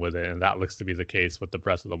different with it. And that looks to be the case with the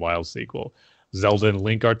Breath of the Wild sequel. Zelda and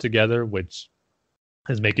Link are together, which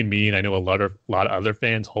is making me, and I know a lot of other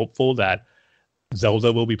fans, hopeful that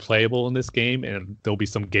Zelda will be playable in this game, and there'll be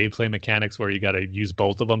some gameplay mechanics where you got to use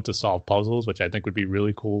both of them to solve puzzles, which I think would be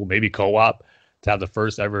really cool. Maybe co-op to have the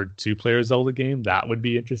first ever two-player Zelda game. That would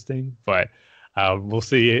be interesting, but we'll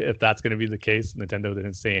see if that's going to be the case. Nintendo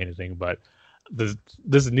didn't say anything, but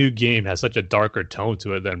this new game has such a darker tone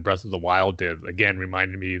to it than Breath of the Wild did. Again,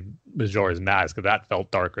 reminded me of Majora's Mask, because that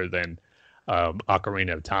felt darker than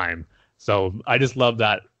Ocarina of Time. So I just love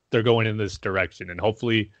that they're going in this direction, and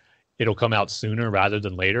hopefully it'll come out sooner rather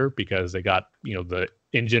than later because they got, the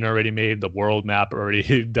engine already made, the world map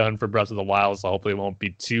already done for Breath of the Wild. So hopefully it won't be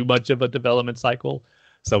too much of a development cycle,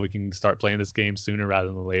 so we can start playing this game sooner rather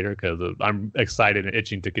than later, because I'm excited and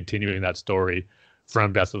itching to continuing that story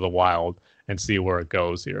from Breath of the Wild and see where it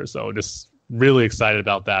goes here. So just really excited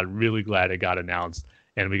about that. Really glad it got announced.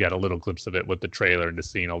 And we got a little glimpse of it with the trailer and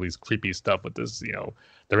just seeing all these creepy stuff with this,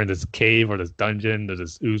 they're in this cave or this dungeon. There's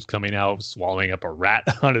this ooze coming out, swallowing up a rat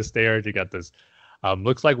on the stairs. You got this,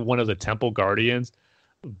 looks like one of the temple guardians,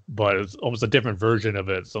 but it's almost a different version of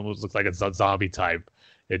it. It almost looks like it's a zombie type.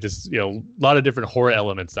 it just, a lot of different horror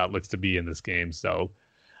elements that looks to be in this game. So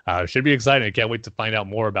should be exciting. I can't wait to find out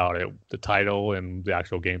more about it, the title and the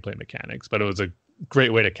actual gameplay mechanics. But it was a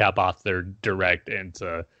great way to cap off their direct and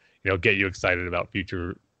to, get you excited about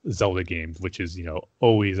future Zelda games, which is,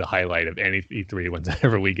 always a highlight of any E3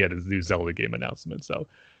 whenever we get a new Zelda game announcement. So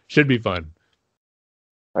should be fun.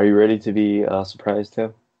 Are you ready to be surprised,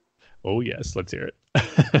 Tim? Oh, yes. Let's hear it.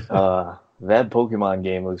 That Pokemon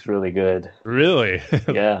game looks really good. Really?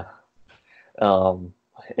 Yeah.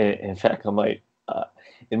 In fact,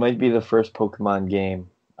 it might be the first Pokemon game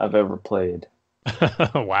I've ever played.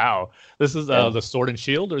 Wow. This is the Sword and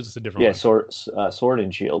Shield, or is this a different one? Yeah, Sword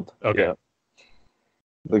and Shield. Okay. Yeah.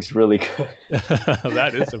 Looks really good.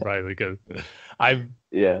 That is surprising because I've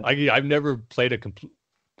never played a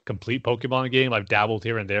complete Pokemon game. I've dabbled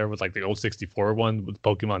here and there with like the old 64 one with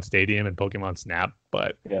Pokemon Stadium and Pokemon Snap,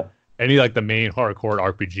 but any like the main hardcore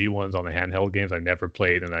RPG ones on the handheld games I never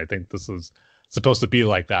played, and I think this is supposed to be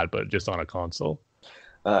like that, but just on a console.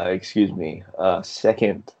 Excuse me.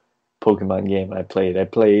 Second Pokemon game I played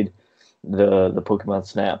the Pokemon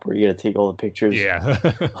Snap, where you got to take all the pictures. Yeah.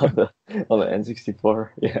 on the N64.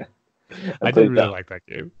 Yeah. I did really like that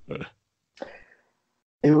game.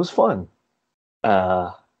 It was fun.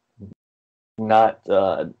 Not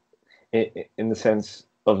in the sense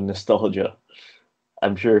of nostalgia.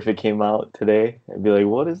 I'm sure if it came out today, I'd be like,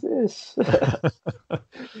 "What is this?" Well,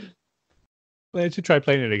 I should try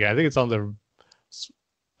playing it again. I think it's on the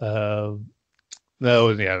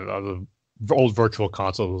the old virtual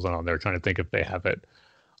consoles on there. Trying to think if they have it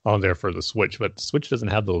on there for the Switch, but the Switch doesn't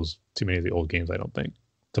have too many of the old games, I don't think,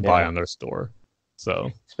 to buy on their store.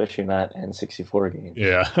 So especially not N64 games.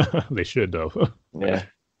 Yeah, they should though. Yeah.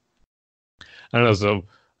 I don't know. So,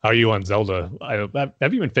 how are you on Zelda?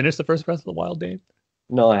 Have you even finished the first Breath of the Wild, Dane?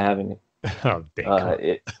 No, I haven't. Oh,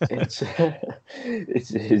 dang! It's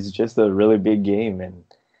just a really big game, and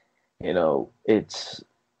it's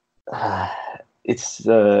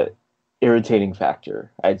the irritating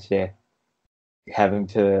factor, I'd say. Having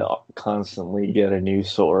to constantly get a new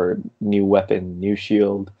sword, new weapon, new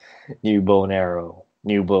shield, new bow and arrow,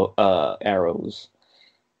 new arrows,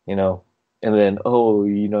 and then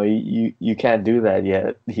you can't do that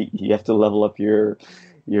yet. You have to level up your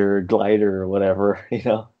glider or whatever,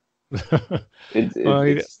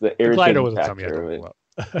 It's the irritating factor of it.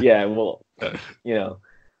 Yeah, well,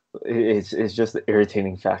 it's just the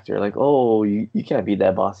irritating factor. Like, oh, you can't beat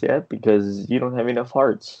that boss yet because you don't have enough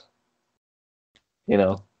hearts.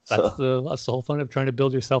 That's the whole fun of trying to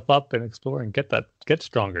build yourself up and explore and get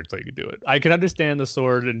stronger until you can do it. I can understand the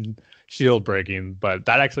sword and shield breaking, but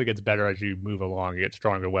that actually gets better as you move along. You get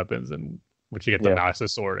stronger weapons, and once you get the master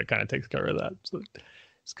sword, it kind of takes care of that. So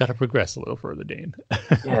it's got to progress a little further, Dane.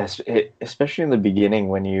 Yes, especially in the beginning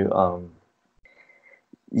when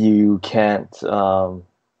you can't go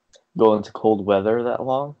into cold weather that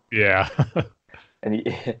long. Yeah. And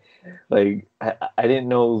I didn't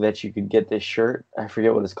know that you could get this shirt. I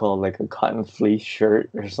forget what it's called, like a cotton fleece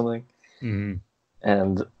shirt or something. Mm-hmm.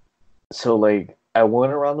 And so I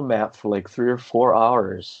went around the map for 3 or 4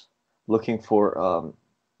 hours looking for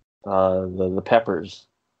the peppers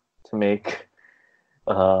to make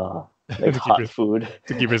hot food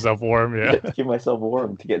to keep yourself warm. Yeah, to keep myself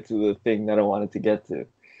warm to get to the thing that I wanted to get to.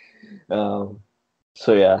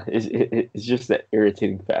 So yeah, it's just that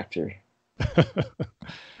irritating factor.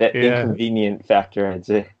 That inconvenient factor, I'd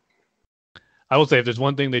say. I will say, if there's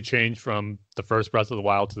one thing they changed from the first Breath of the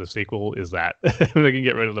Wild to the sequel, is that they can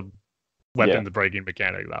get rid of the weapon, the breaking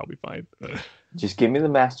mechanic. That'll be fine. Just give me the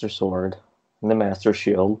Master Sword and the Master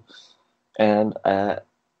Shield, and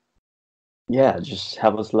just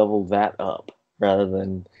have us level that up rather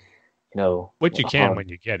than which you can when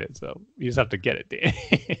you get it. So you just have to get it, Dan.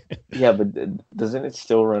 Yeah, but doesn't it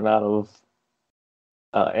still run out of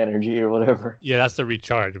energy or whatever? Yeah, that's the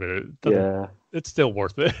recharge, but it's still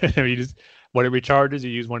worth it. When it recharges, you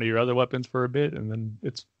use one of your other weapons for a bit, and then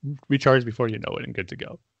it's recharged before you know it and good to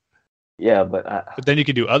go. Yeah, but then you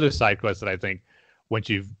can do other side quests that I think once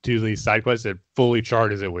you do these side quests, it fully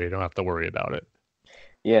charges it where you don't have to worry about it.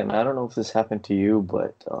 Yeah, and I don't know if this happened to you,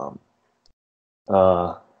 but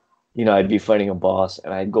I'd be fighting a boss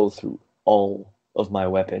and I'd go through all of my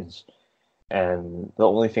weapons, and the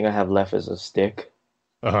only thing I have left is a stick.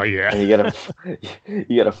 Oh yeah. And you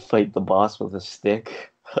gotta fight the boss with a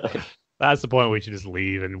stick. That's the point where you should just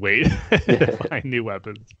leave and wait to find new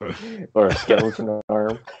weapons. Or a skeleton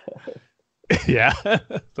arm. Yeah.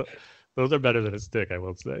 Those are better than a stick, I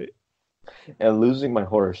will say. And losing my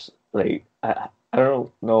horse, I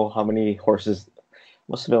don't know how many horses.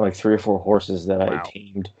 Must have been 3 or 4 horses that I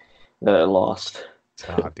tamed that I lost.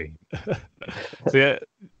 Dane. So yeah,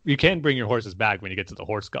 you can bring your horses back when you get to the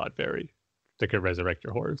horse god fairy. They could resurrect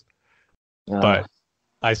your horse. But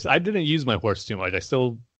I didn't use my horse too much.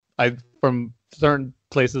 I from certain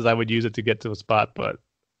places I would use it to get to a spot, but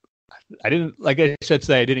I didn't, like I should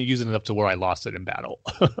say, I didn't use it enough to where I lost it in battle.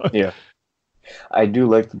 Yeah. I do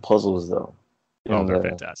like the puzzles though. Oh, they're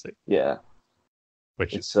fantastic. Yeah.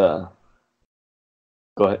 Which it's go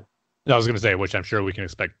ahead. I was going to say, which I'm sure we can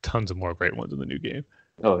expect tons of more great ones in the new game.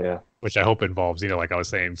 Oh yeah. Which I hope involves, like I was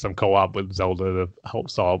saying, some co-op with Zelda to help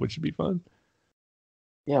solve, which should be fun.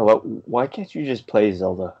 Yeah. Well, why can't you just play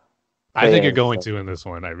Zelda? I think you're going to in this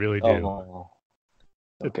one. I really do. Oh.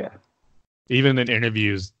 Okay. Even in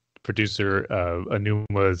interviews, producer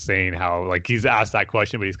Anuma is saying how like he's asked that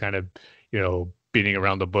question, but he's kind of beating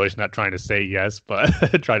around the bush, not trying to say yes, but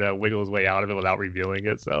trying to wiggle his way out of it without revealing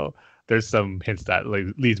it. So there's some hints that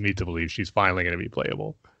leads me to believe she's finally going to be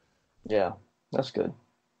playable. Yeah, that's good.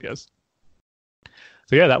 Yes.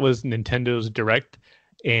 So yeah, that was Nintendo's Direct.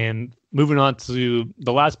 And moving on to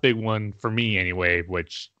the last big one for me anyway,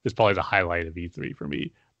 which is probably the highlight of E3 for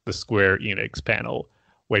me, the Square Enix panel,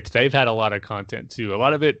 which they've had a lot of content too. A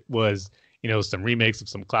lot of it was, some remakes of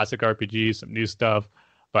some classic RPGs, some new stuff.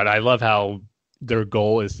 But I love how their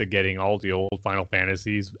goal is to getting all the old Final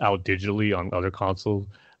Fantasies out digitally on other consoles.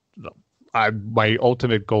 My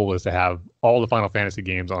ultimate goal is to have all the Final Fantasy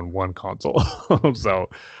games on one console. So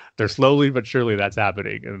they're slowly but surely that's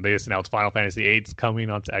happening. And they just announced Final Fantasy VIII coming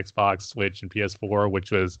onto Xbox, Switch, and PS4,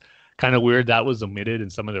 which was kind of weird. That was omitted in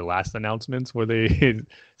some of their last announcements where they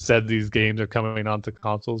said these games are coming onto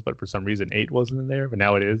consoles, but for some reason 8 wasn't in there, but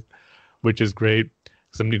now it is, which is great.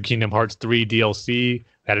 Some new Kingdom Hearts 3 DLC,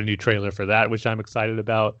 had a new trailer for that, which I'm excited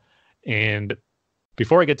about. And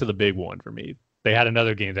before I get to the big one for me, they had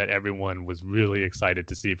another game that everyone was really excited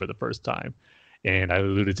to see for the first time. And I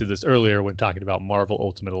alluded to this earlier when talking about Marvel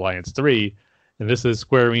Ultimate Alliance 3. And this is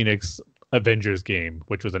Square Enix Avengers game,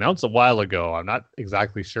 which was announced a while ago. I'm not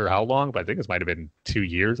exactly sure how long, but I think this might have been 2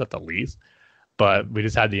 years at the least. But we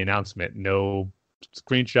just had the announcement. No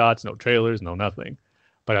screenshots, no trailers, no nothing.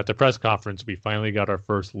 But at the press conference, we finally got our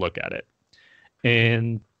first look at it.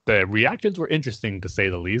 And the reactions were interesting, to say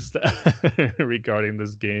the least, regarding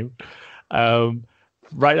this game.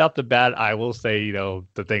 Right off the bat, I will say,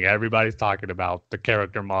 the thing everybody's talking about, the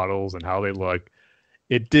character models and how they look,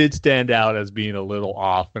 it did stand out as being a little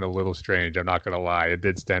off and a little strange. I'm not going to lie. It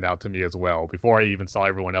did stand out to me as well before I even saw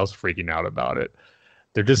everyone else freaking out about it.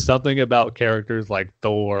 There's just something about characters like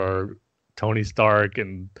Thor, Tony Stark,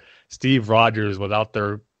 and Steve Rogers without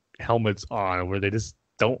their helmets on where they just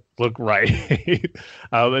don't look right.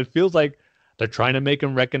 It feels like they're trying to make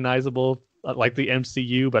them recognizable like the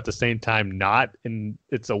MCU, but at the same time not, and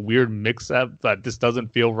it's a weird mix-up that just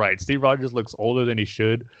doesn't feel right. Steve Rogers looks older than he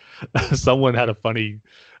should. Someone had a funny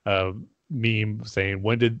meme saying,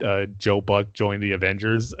 when did Joe Buck join the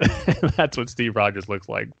Avengers? That's what Steve Rogers looks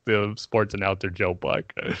like, the sports announcer Joe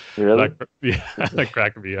Buck. Really? That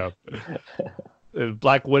cracked me up.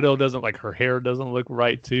 Black Widow her hair doesn't look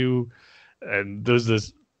right too, and there's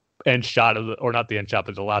this end shot or not the end shot,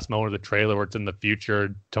 but the last moment of the trailer where it's in the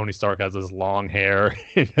future. Tony Stark has this long hair.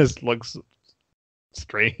 It just looks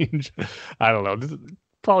strange. I don't know. This is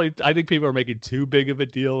probably, I think people are making too big of a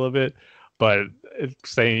deal of it, but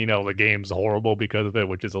it's saying, the game's horrible because of it,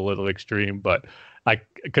 which is a little extreme. But I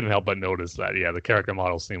couldn't help but notice that, the character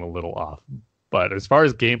models seem a little off. But as far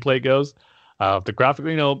as gameplay goes, the graphic,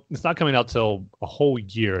 it's not coming out till a whole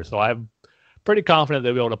year, so I'm pretty confident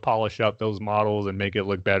they'll be able to polish up those models and make it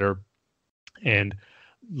look better. And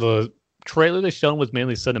the trailer they shown was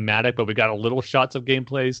mainly cinematic, but we got a little shots of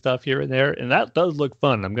gameplay stuff here and there, and that does look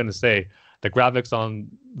fun. I'm going to say the graphics on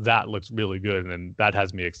that looks really good, and that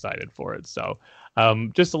has me excited for it. So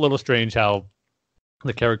just a little strange how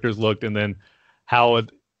the characters looked, and then how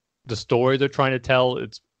the story they're trying to tell,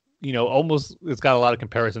 it's almost, it's got a lot of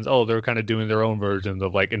comparisons. Oh, they're kind of doing their own versions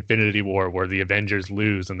of like Infinity War, where the Avengers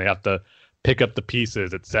lose and they have to pick up the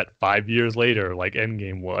pieces. It's set 5 years later, like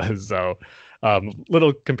Endgame was. So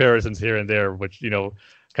little comparisons here and there, which,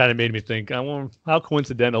 kind of made me think, how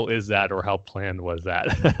coincidental is that, or how planned was that,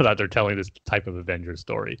 that they're telling this type of Avengers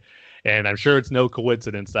story? And I'm sure it's no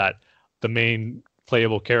coincidence that the main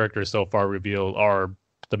playable characters so far revealed are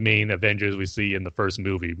the main Avengers we see in the first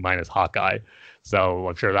movie, minus Hawkeye. So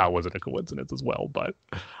I'm sure that wasn't a coincidence as well. But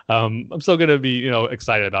I'm still going to be,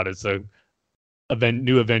 excited about it. So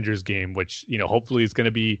new Avengers game, which, hopefully is going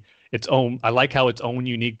to be its own. I like how its own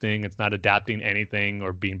unique thing. It's not adapting anything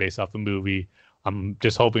or being based off a movie. I'm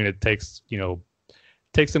just hoping it takes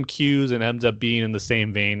some cues and ends up being in the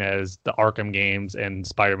same vein as the Arkham games and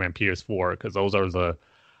Spider-Man PS4, because those are the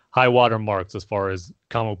high water marks as far as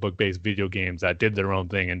comic book based video games that did their own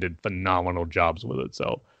thing and did phenomenal jobs with it.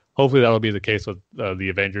 So hopefully that'll be the case with the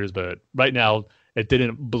Avengers. But right now, it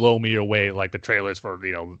didn't blow me away like the trailers for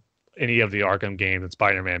any of the Arkham games and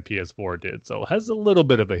Spider-Man PS4 did. So it has a little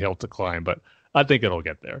bit of a hill to climb, but I think it'll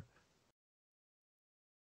get there.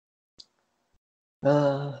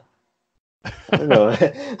 I don't know.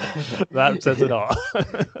 That says it all.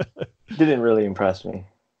 Didn't really impress me.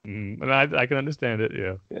 And I can understand it.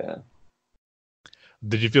 Yeah. Yeah.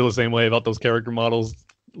 Did you feel the same way about those character models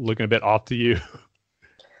looking a bit off to you?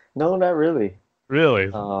 No, not really. Really?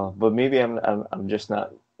 But maybe I'm just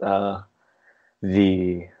not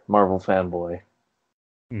the Marvel fanboy.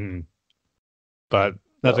 Mm. But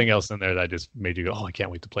nothing else in there that just made you go, "Oh, I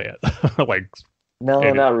can't wait to play it." Like, no,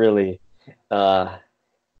 not really.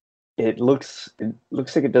 It looks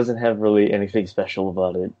like it doesn't have really anything special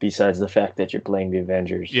about it besides the fact that you're playing the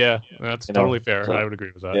Avengers. Yeah, that's totally fair. So, I would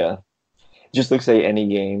agree with that. Yeah, it just looks like any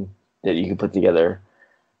game that you can put together,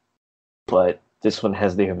 but this one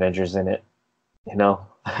has the Avengers in it.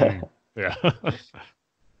 Yeah.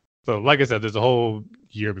 So, like I said, there's a whole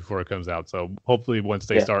year before it comes out. So, hopefully, once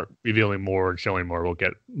they start revealing more and showing more, we'll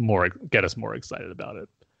get us more excited about it.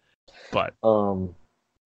 But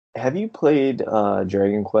have you played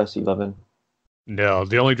Dragon Quest 11? No,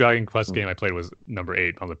 the only Dragon Quest game I played was number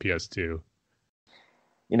 8 on the PS2.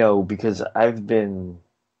 Because I've been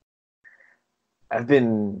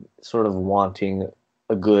sort of wanting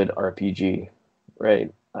a good RPG,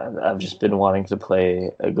 right? I've just been wanting to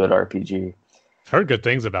play a good RPG. I've heard good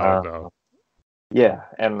things about it, though. Yeah,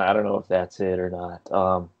 and I don't know if that's it or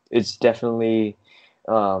not. It's definitely,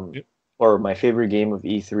 or my favorite game of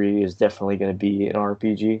E3 is definitely going to be an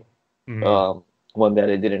RPG. Mm-hmm. One that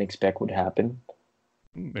I didn't expect would happen.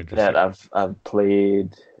 That I've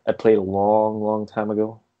played. I played a long time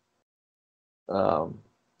ago.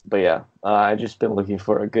 But yeah, I've just been looking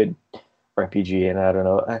for a good RPG, and I don't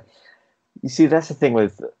know. You see, that's the thing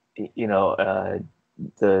with the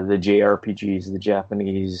JRPGs, the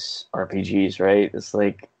Japanese RPGs, right? It's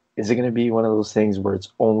like, is it going to be one of those things where it's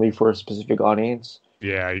only for a specific audience?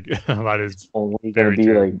 Yeah, that is. It's only going to be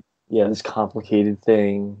true. Like, this complicated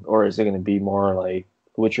thing, or is it going to be more like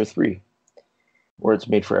Witcher 3, where it's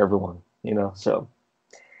made for everyone? So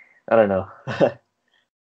I don't know.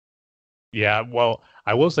 Yeah, well,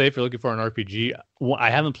 I will say if you're looking for an RPG, I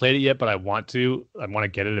haven't played it yet, but I want to. I want to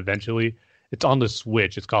get it eventually. It's on the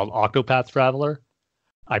Switch. It's called Octopath Traveler.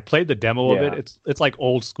 I played the demo of it. It's like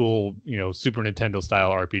old school, Super Nintendo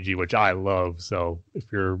style RPG, which I love. So if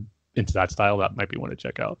you're into that style, that might be one to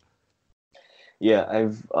check out. Yeah,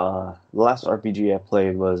 the last RPG I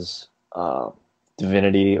played was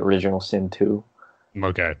Divinity Original Sin 2.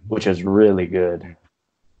 Okay. Which is really good.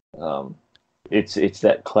 It's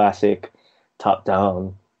that classic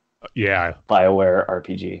top-down BioWare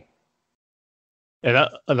RPG. And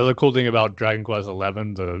another cool thing about Dragon Quest XI,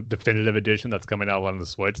 the definitive edition that's coming out on the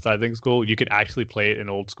Switch that I think is cool, you can actually play it in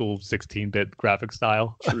old school 16-bit graphic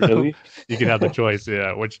style. Really? You can have the choice,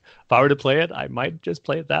 yeah. Which, if I were to play it, I might just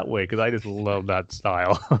play it that way because I just love that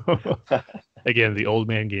style. Again, the old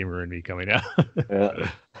man gamer in me coming out.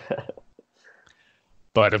 Yeah.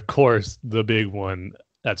 But, of course, the big one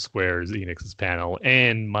at Square's Enix's panel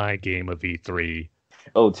and my game of E3.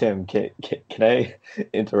 Oh, Tim, can I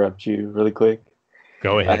interrupt you really quick?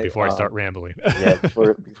 Go ahead before I start rambling. Yeah,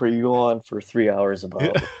 before you go on for 3 hours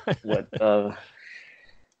about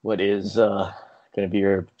what is going to be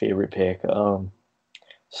your favorite pick.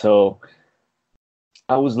 So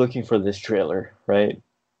I was looking for this trailer, right?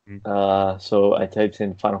 Mm-hmm. So I typed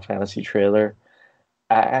in Final Fantasy trailer.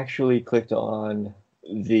 I actually clicked on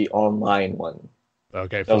the online one.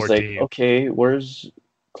 Okay, 14. I was like, okay, where's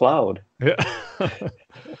Cloud? But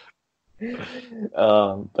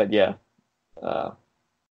yeah.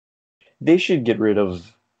 They should get rid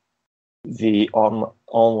of the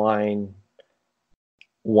online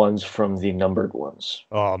ones from the numbered ones.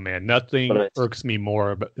 Oh man, nothing irks me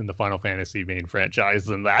more in the Final Fantasy main franchise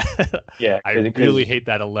than that. Yeah, I really hate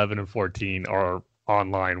that 11 and 14 are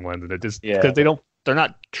online ones, and it just because they're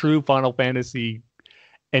not true Final Fantasy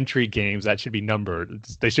entry games that should be numbered.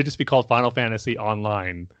 They should just be called Final Fantasy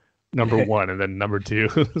Online number 1 and then number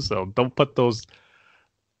 2. So don't put those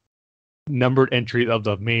numbered entries of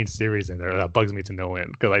the main series in there. That bugs me to no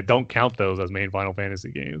end because I don't count those as main Final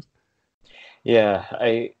Fantasy games. Yeah,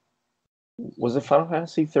 was it Final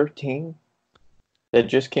Fantasy 13 that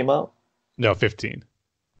just came out? No, 15.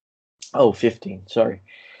 Oh, 15. Sorry.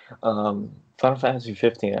 Final Fantasy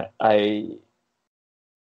 15. I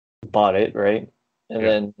bought it, right? And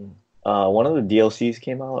then one of the DLCs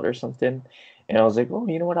came out or something, and I was like, "Oh,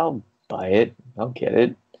 you know what? I'll buy it. I'll get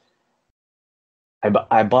it."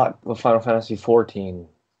 I bought the Final Fantasy 14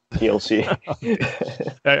 DLC.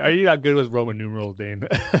 Are you not good with Roman numerals, Dane?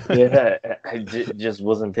 Yeah, just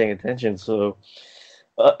wasn't paying attention. So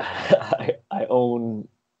I own,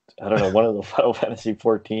 I don't know, one of the Final Fantasy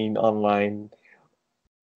 14 online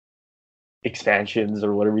expansions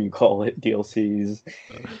or whatever you call it, DLCs.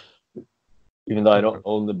 Even though I don't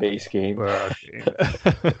own the base game. Okay.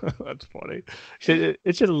 That's funny.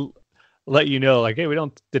 It should let you know, like, hey, we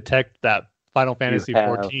don't detect that Final Fantasy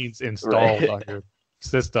 14's installed on your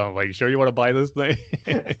system. Like, sure you want to buy this thing?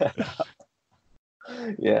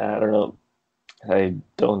 Yeah, I don't know. I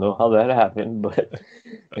don't know how that happened, but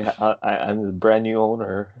yeah, I'm the brand new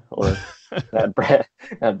owner, or not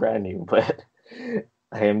brand new, but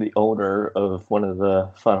I am the owner of one of the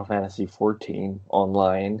Final Fantasy 14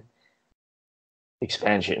 online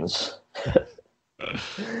expansions.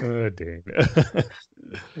 Oh, dang.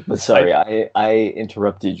 But sorry, I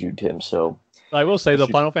interrupted you, Tim. So I will say the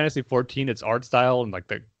Final Fantasy 14, its art style and like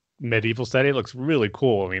the medieval setting looks really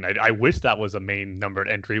cool. I mean, I wish that was a main numbered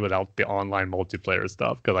entry without the online multiplayer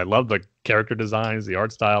stuff, because I love the character designs, the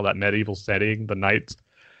art style, that medieval setting, the knights,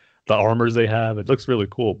 the armors they have. It looks really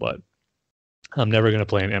cool, but I'm never going to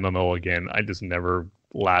play an MMO again. I just never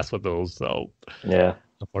last with those. So yeah,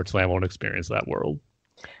 unfortunately, I won't experience that world.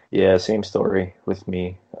 Yeah, same story with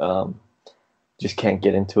me. Just can't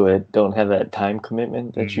get into it. Don't have that time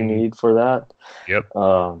commitment that you need for that. Yep.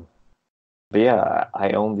 But yeah, I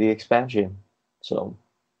own the expansion, so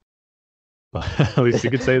at least you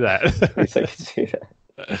could say that. At least I can say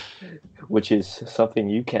that. Which is something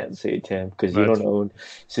you can't say, Tim, because you don't own.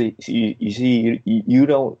 See, you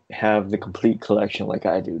don't have the complete collection like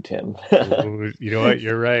I do, Tim. Ooh, you know what?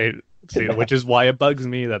 You're right. See, which is why it bugs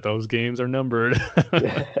me that those games are numbered.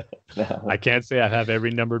 No. I can't say I have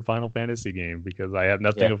every numbered Final Fantasy game because I have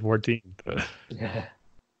nothing of 14. Yeah.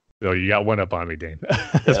 So you got one up on me, Dane,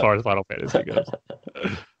 as far as Final Fantasy goes.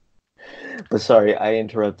 But sorry, I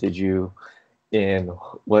interrupted you in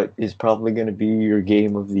what is probably going to be your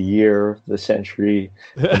game of the year, the century.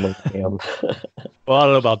 Well, I don't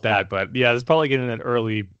know about that, but yeah, it's probably getting an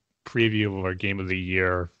early preview of our game of the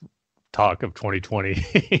year talk of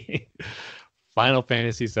 2020. Final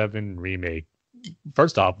Fantasy VII Remake.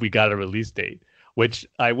 First off, we got a release date, which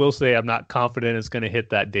I will say I'm not confident it's going to hit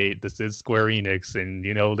that date. This is Square Enix, and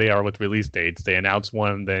you know they are with release dates. They announce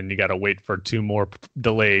one, then you got to wait for 2 more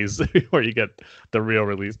delays before you get the real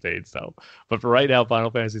release date. So, but for right now, Final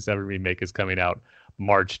Fantasy VII Remake is coming out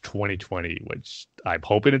March 2020, which I'm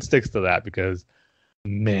hoping it sticks to that because,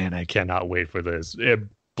 man, I cannot wait for this. It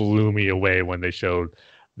blew me away when they showed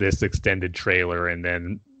this extended trailer and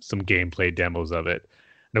then some gameplay demos of it.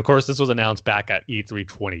 And of course, this was announced back at E3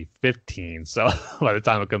 2015. So by the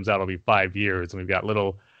time it comes out, it'll be 5 years. And we've got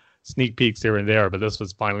little sneak peeks here and there. But this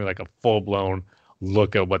was finally like a full-blown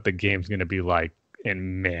look at what the game's going to be like.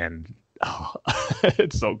 And man,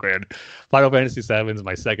 it's so good. Final Fantasy VII is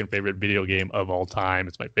my second favorite video game of all time.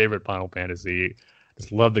 It's my favorite Final Fantasy.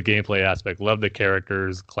 Just love the gameplay aspect. Love the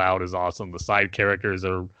characters. Cloud is awesome. The side characters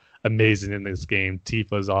are amazing in this game.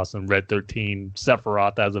 Tifa's awesome. Red 13,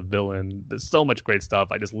 Sephiroth as a villain. There's so much great stuff.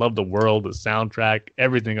 I just love the world, the soundtrack,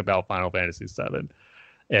 everything about Final Fantasy VII.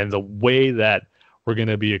 And the way that we're going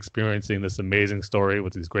to be experiencing this amazing story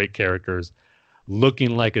with these great characters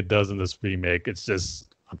looking like it does in this remake. It's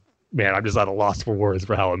just, man, I'm just at a loss for words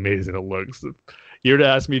for how amazing it looks. If you were to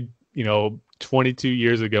ask me, 22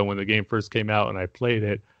 years ago when the game first came out and I played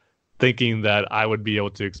it, thinking that I would be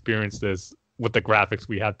able to experience this with the graphics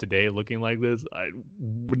we have today looking like this, I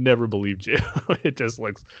would never believed you. It just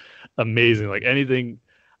looks amazing. Like anything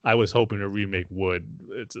I was hoping a remake would.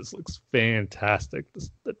 It just looks fantastic.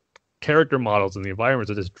 The character models and the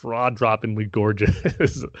environments are just jaw-droppingly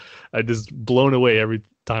gorgeous. I'm just blown away every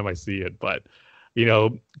time I see it. But,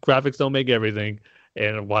 graphics don't make everything.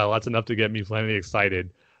 And while that's enough to get me plenty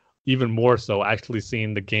excited, even more so actually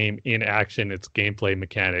seeing the game in action, its gameplay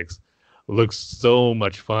mechanics, looks so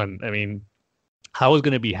much fun. I mean, I was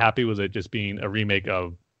going to be happy with it just being a remake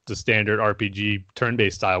of the standard RPG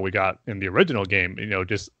turn-based style we got in the original game,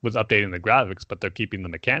 just with updating the graphics, but they're keeping the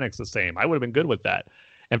mechanics the same. I would have been good with that.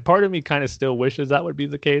 And part of me kind of still wishes that would be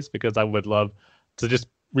the case because I would love to just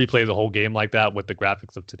replay the whole game like that with the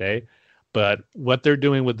graphics of today. But what they're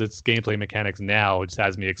doing with this gameplay mechanics now just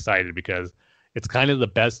has me excited because it's kind of the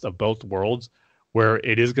best of both worlds where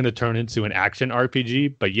it is going to turn into an action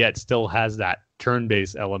RPG, but yet still has that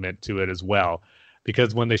turn-based element to it as well.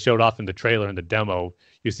 Because when they showed off in the trailer and the demo,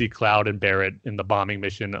 you see Cloud and Barret in the bombing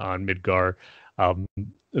mission on Midgar,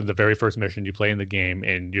 the very first mission you play in the game,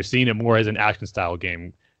 and you're seeing it more as an action-style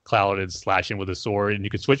game. Cloud is slashing with a sword, and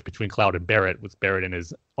you can switch between Cloud and Barret, with Barret and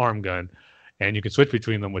his arm gun. and you can switch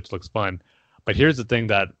between them, which looks fun. But here's the thing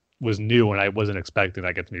that was new and I wasn't expecting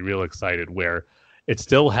that gets me real excited, where it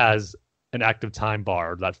still has an active time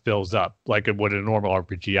bar that fills up like it would in a normal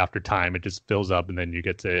RPG. After time, it just fills up, and then you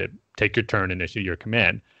get to take your turn and issue your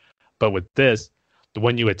command. But with this,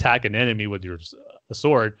 when you attack an enemy with your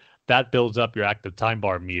sword, that builds up your active time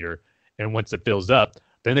bar meter. And once it fills up,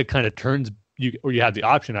 then it kind of turns you, or you have the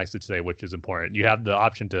option, I should say, which is important. You have the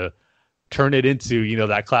option to turn it into, you know,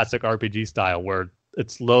 that classic RPG style where it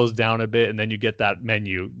slows down a bit, and then you get that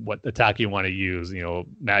menu, what attack you want to use, you know,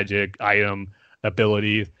 magic, item,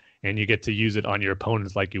 ability, and you get to use it on your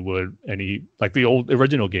opponents like you would like the old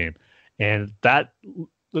original game. And that,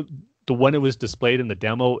 the one it was displayed in the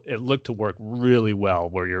demo, it looked to work really well,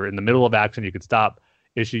 where you're in the middle of action, you could stop,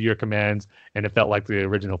 issue your commands, and it felt like the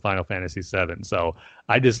original Final Fantasy VII. So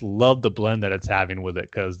I just love the blend that it's having with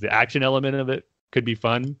it, because the action element of it could be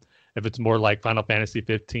fun if it's more like Final Fantasy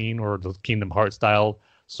 15 or the Kingdom Hearts style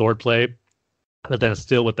swordplay, but then it's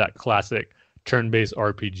still with that classic turn-based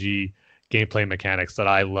RPG gameplay mechanics that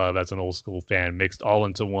I love as an old school fan, mixed all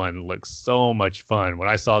into one. Looks so much fun. When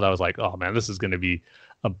I saw that, I was like, oh man, this is going to be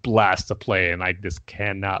a blast to play, and I just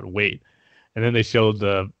cannot wait. And then they showed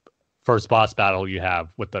the first boss battle you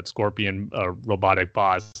have with that scorpion robotic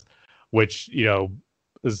boss, which, you know,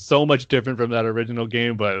 is so much different from that original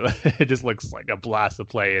game, but it just looks like a blast to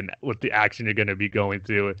play. And with the action you're going to be going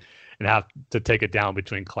through and have to take it down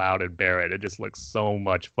between Cloud and Barret, it just looks so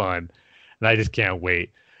much fun. And I just can't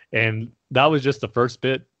wait. And that was just the first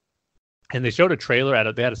bit. And they showed a trailer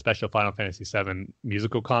they had a special Final Fantasy VII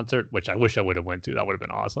musical concert, which I wish I would have went to. That would have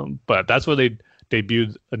been awesome. But that's where they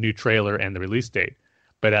debuted a new trailer and the release date.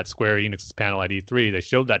 But at Square Enix's panel at E3, they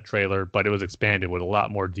showed that trailer, but it was expanded with a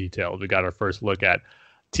lot more details. We got our first look at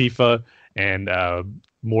Tifa and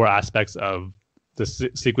more aspects of the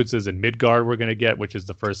sequences in Midgard we're going to get, which is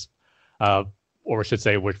the first, or I should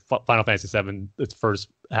say, which Final Fantasy VII, its first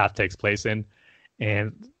half takes place in.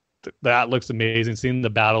 And that looks amazing. Seeing the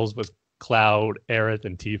battles with Cloud, Aerith,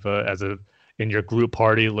 and Tifa in your group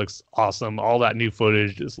party looks awesome. All that new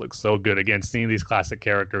footage just looks so good. Again, seeing these classic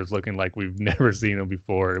characters looking like we've never seen them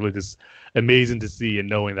before, it was just amazing to see, and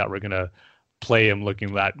knowing that we're going to play them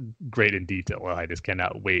looking that great in detail. Well, I just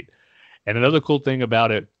cannot wait. And another cool thing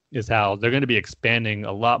about it is how they're going to be expanding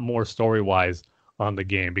a lot more story-wise on the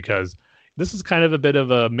game, because this is kind of a bit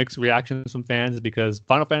of a mixed reaction from fans, because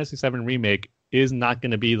Final Fantasy VII Remake is not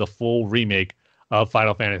going to be the full remake of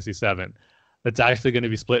Final Fantasy VII. It's actually going to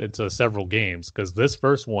be split into several games, because this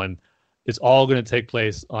first one is all going to take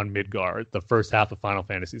place on Midgard, the first half of Final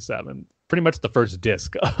Fantasy VII, pretty much the first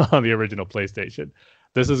disc on the original PlayStation.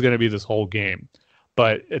 This is going to be this whole game,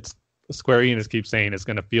 but it's Square Enix keeps saying it's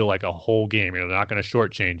going to feel like a whole game. You know, they're not going to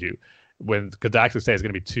shortchange you, because they actually say it's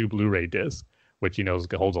going to be 2 Blu-ray discs, which, you know,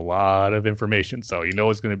 holds a lot of information, so you know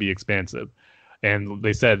it's going to be expansive. And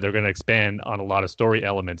they said they're going to expand on a lot of story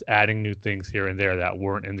elements, adding new things here and there that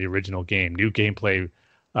weren't in the original game, new gameplay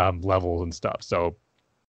levels and stuff. So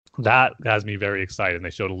that has me very excited. And they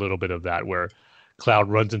showed a little bit of that where Cloud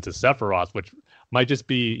runs into Sephiroth, which might just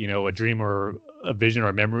be, you know, a dream or a vision or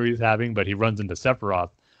a memory he's having, but he runs into Sephiroth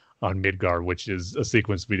on Midgard, which is a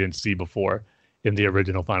sequence we didn't see before in the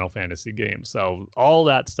original Final Fantasy game. So all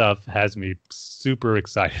that stuff has me super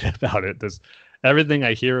excited about it. Everything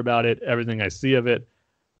I hear about it, everything I see of it,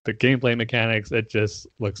 the gameplay mechanics, it just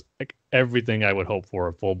looks like everything I would hope for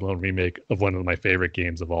a full-blown remake of one of my favorite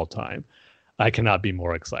games of all time. I cannot be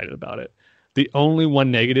more excited about it. The only one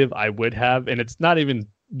negative I would have, and it's not even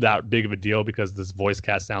that big of a deal because this voice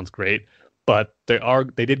cast sounds great, but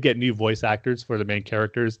they did get new voice actors for the main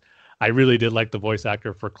characters. I really did like the voice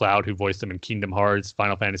actor for Cloud, who voiced him in Kingdom Hearts,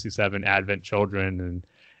 Final Fantasy VII, Advent Children, and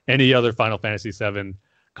any other Final Fantasy VII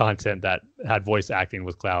content that had voice acting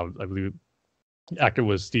with Cloud. I believe the actor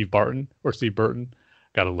was Steve Burton.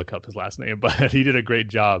 Got to look up his last name, but he did a great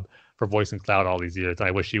job for voicing Cloud all these years. And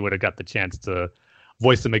I wish he would have got the chance to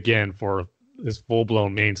voice him again for his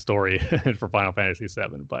full-blown main story for Final Fantasy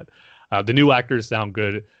VII. But the new actors sound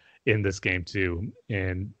good in this game too.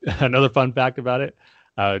 And another fun fact about it,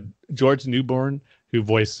 George Newbern, who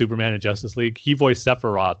voiced Superman in Justice League, he voiced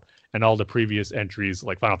Sephiroth in all the previous entries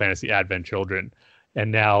like Final Fantasy Advent Children. And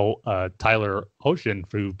now Tyler Hoechlin,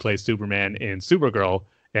 who plays Superman in Supergirl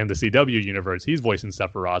and the CW universe, he's voicing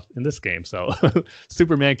Sephiroth in this game. So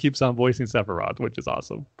Superman keeps on voicing Sephiroth, which is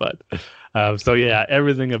awesome. But so yeah,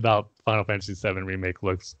 everything about Final Fantasy VII Remake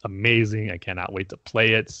looks amazing. I cannot wait to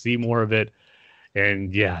play it, see more of it.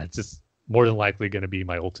 And yeah, it's just more than likely going to be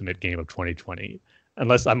my ultimate game of 2020.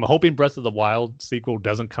 Unless I'm hoping Breath of the Wild sequel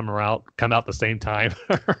doesn't come out the same time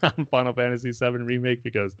around Final Fantasy VII Remake,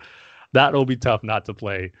 because that will be tough not to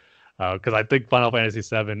play because I think Final Fantasy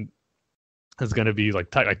VII is going to be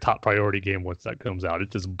like top priority game once that comes out.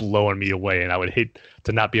 It's just blowing me away, and I would hate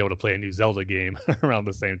to not be able to play a new Zelda game around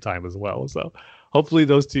the same time as well. So hopefully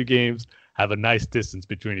those two games have a nice distance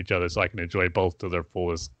between each other, so I can enjoy both to their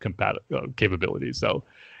fullest capabilities. So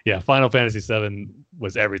yeah, Final Fantasy VII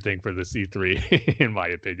was everything for the C3 in my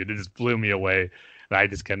opinion. It just blew me away, and I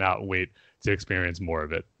just cannot wait to experience more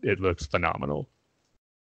of it. It looks phenomenal.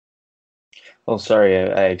 Oh, sorry,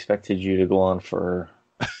 I expected you to go on for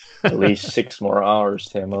at least 6 more hours,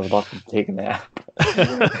 Tim. I was about to take a nap.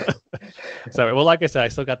 Sorry. Well, like I said, I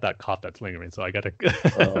still got that cough that's lingering, so I got to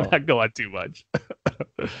not go on too much.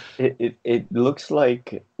 It looks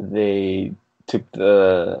like they took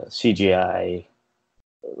the CGI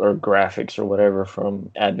or graphics or whatever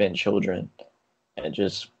from Advent Children and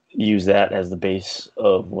just use that as the base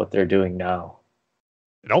of what they're doing now.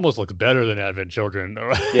 It almost looks better than Advent Children.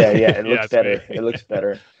 Yeah, it looks better. It looks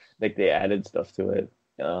better. Like they added stuff to it.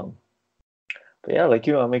 But yeah, like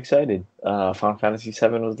you, I'm excited. Final Fantasy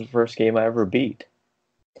VII was the first game I ever beat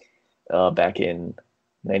back in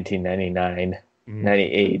 1999,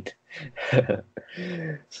 98.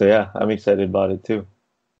 So yeah, I'm excited about it too.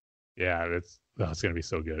 Yeah, it's going to be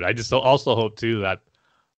so good. I just also hope too that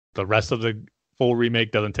the rest of the full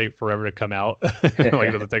remake doesn't take forever to come out. Like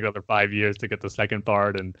it doesn't take another 5 years to get the second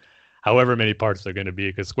part, and however many parts they're going to be,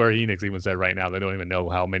 because Square Enix even said right now they don't even know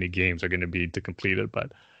how many games are going to be to complete it,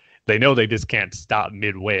 but they know they just can't stop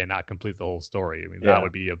midway and not complete the whole story. I mean, that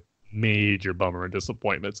would be a major bummer and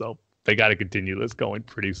disappointment. So they got to continue this going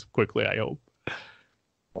pretty quickly, I hope.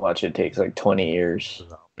 Watch, it takes like 20 years.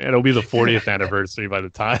 And it'll be the 40th anniversary by the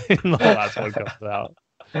time the last one comes out.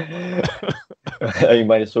 You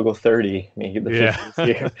might as well go 30. Make it the 50th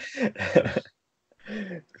year.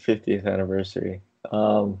 50th anniversary.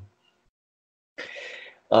 For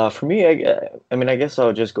me, I mean, I guess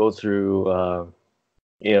I'll just go through,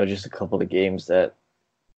 just a couple of games that,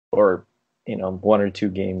 or, one or two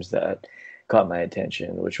games that caught my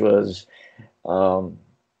attention, which was,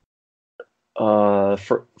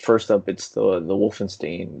 first up, it's the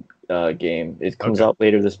Wolfenstein game. It comes out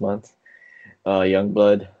later this month.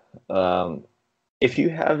 Youngblood. If you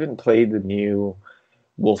haven't played the new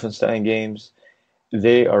Wolfenstein games,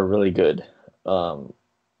 they are really good.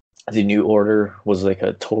 The New Order was like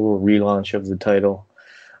a total relaunch of the title.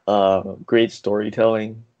 Great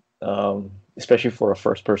storytelling, especially for a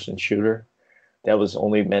first-person shooter that was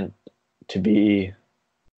only meant to be,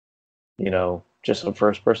 just a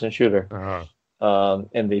first-person shooter.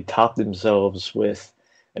 And they topped themselves with,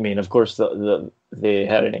 I mean, of course, they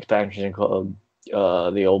had an expansion called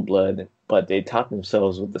The Old Blood, but they topped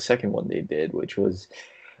themselves with the second one they did, which was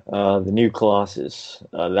the New Colossus.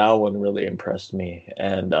 That one really impressed me,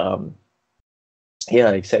 and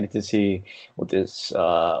excited to see what this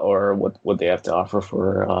or what they have to offer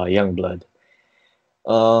for Youngblood.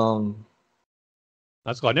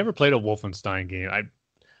 That's cool. I never played a Wolfenstein game. I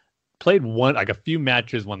played one, like a few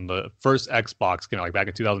matches when the first Xbox came out, like back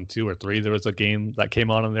in 2002 or 3. There was a game that came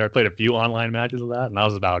on in there. I played a few online matches of that, and that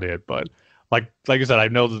was about it. But like I said, I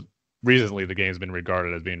know that recently the game's been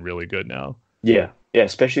regarded as being really good now. Yeah,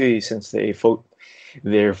 especially since they're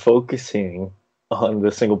focusing on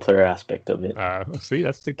the single player aspect of it. See,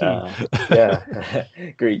 that's the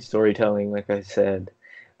key. Great storytelling, like I said.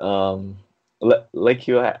 Like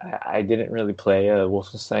you, I didn't really play a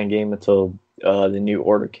Wolfenstein game until the New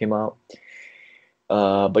Order came out.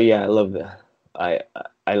 But yeah, I love I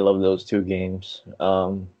love those two games.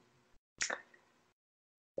 Like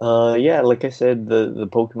I said, the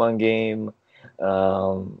Pokemon game.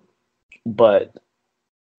 But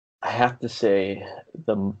I have to say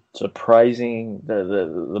the most surprising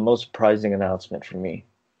announcement for me,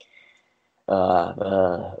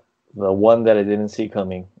 the one that I didn't see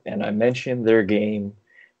coming, and I mentioned their game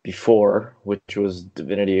before, which was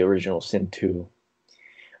Divinity Original Sin 2.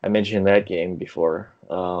 I mentioned that game before.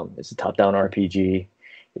 It's a top-down RPG.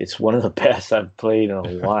 It's one of the best I've played in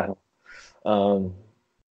a while.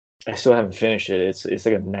 I still haven't finished it. It's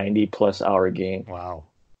like a 90+ hour game. Wow.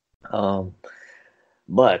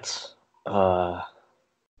 But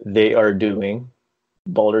they are doing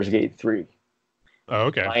Baldur's Gate 3. Oh,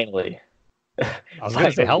 okay. Finally. I was going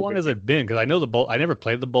to say, how long has it been? Because I know I never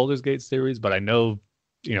played the Baldur's Gate series, but I know,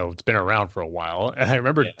 it's been around for a while. And I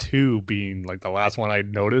remember 2 being like the last one I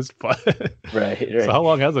noticed. But right. So how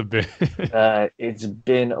long has it been? It's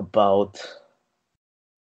been about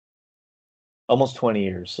almost 20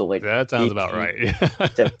 years. So like that sounds about right.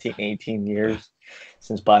 17, 18 years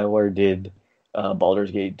since BioWare did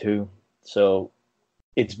Baldur's Gate 2. So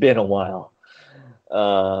it's been a while.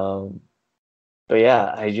 But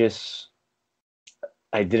yeah,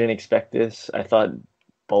 I didn't expect this. I thought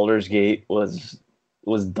Baldur's Gate was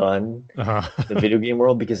done, the video game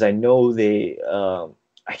world, because I know they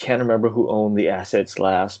I can't remember who owned the assets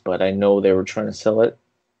last, but I know they were trying to sell it.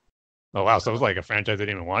 Oh wow, so it was like a franchise they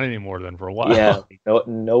didn't even want anymore then for a while. Yeah,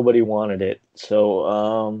 nobody wanted it.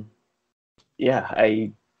 So yeah,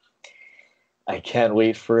 I can't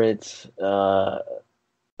wait for it.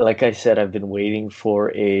 Like I said, I've been waiting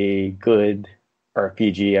for a good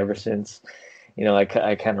RPG ever since. I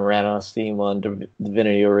kind of ran out of steam on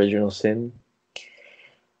Divinity Original Sin.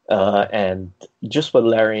 And just what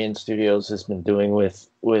Larian Studios has been doing with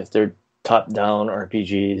their top-down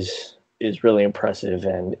RPGs is really impressive.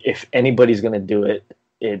 And if anybody's going to do it,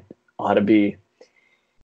 it ought to be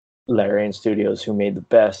Larian Studios, who made the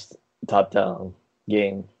best top-down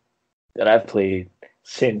game that I've played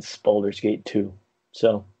since Baldur's Gate 2.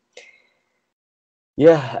 So,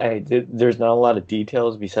 yeah, there's not a lot of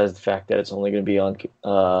details besides the fact that it's only going to be on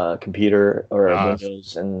computer or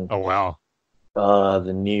Windows. And oh wow,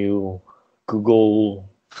 the new Google.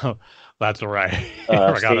 That's right.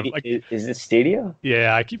 Is it Stadia?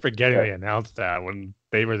 Yeah, I keep forgetting they announced that when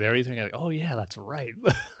they were there. Like, oh yeah, that's right.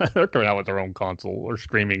 They're coming out with their own console or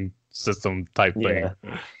streaming system type thing.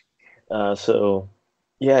 So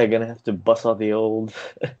yeah, I'm gonna have to bust out the old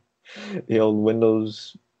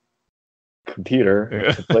Windows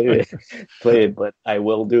computer to play it, but I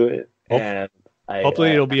will do it. And hopefully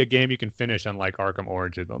it'll be a game you can finish, unlike Arkham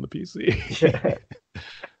Origins on the PC.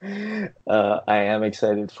 I am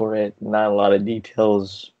excited for it. Not a lot of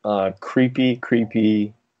details.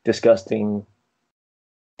 Creepy, disgusting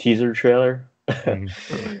teaser trailer. But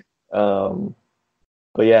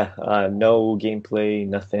yeah, no gameplay,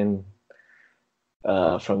 nothing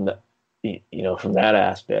from that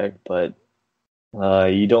aspect. But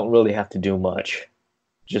you don't really have to do much.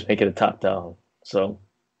 Just make it a top down. So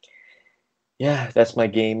yeah, that's my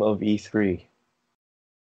game of E3.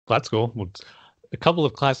 That's cool. Well, a couple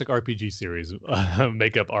of classic RPG series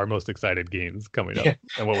make up our most excited games coming up,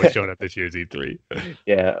 and what was shown at this year's E3.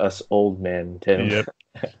 Yeah, us old men, Tim. Yep.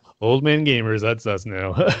 Old men gamers, that's us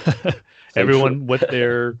now. Everyone with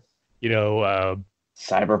their,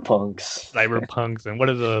 cyberpunks, and what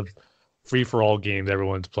are the free-for-all games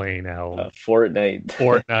everyone's playing now?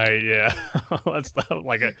 Fortnite, yeah.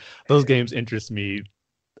 Those games interest me.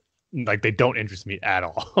 Like, they don't interest me at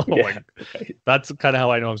all. That's kind of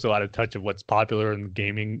how I know I'm so out of touch of what's popular in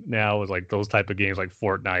gaming now, is like those type of games like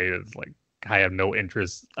Fortnite. Is like, I have no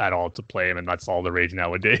interest at all to play them, and that's all the rage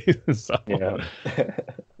nowadays. So yeah.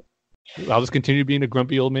 I'll just continue being a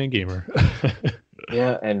grumpy old man gamer.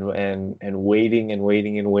 Yeah, and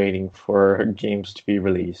waiting for games to be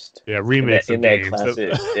released. Yeah, remakes of games.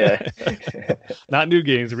 Classics, yeah. Not new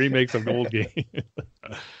games, remakes of old games.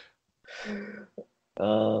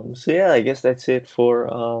 So yeah, I guess that's it for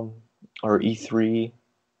our E3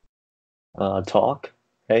 talk,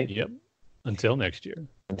 right? Yep. Until next year.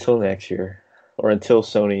 Or until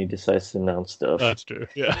Sony decides to announce stuff. That's true.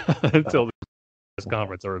 Yeah. Until this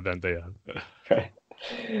conference or event they have. Right.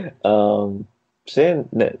 So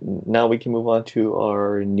now we can move on to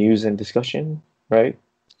our news and discussion, right?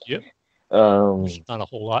 Yep. Not a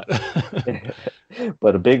whole lot.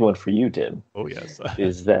 But a big one for you, Tim. Oh, yes.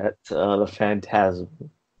 Is that the Phantasm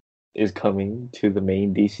is coming to the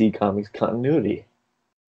main DC Comics continuity.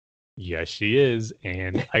 Yes, she is.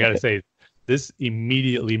 And I got to say, this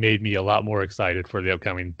immediately made me a lot more excited for the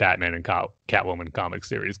upcoming Batman and Catwoman comic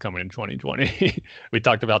series coming in 2020. We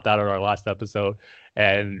talked about that on our last episode.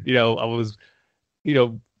 And, I was,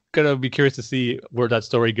 going to be curious to see where that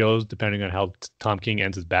story goes, depending on how Tom King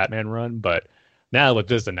ends his Batman run. But now with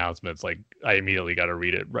this announcement, it's like I immediately got to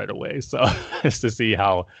read it right away. So just to see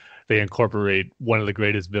how they incorporate one of the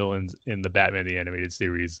greatest villains in the Batman the Animated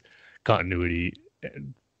Series continuity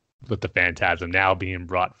with the Phantasm now being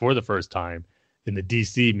brought for the first time in the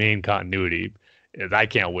DC main continuity. I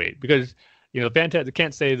can't wait because, Phantasm, I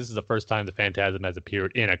can't say this is the first time the Phantasm has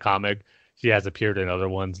appeared in a comic. She has appeared in other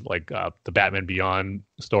ones like the Batman Beyond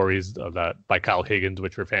stories by Kyle Higgins,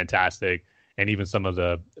 which were fantastic, and even some of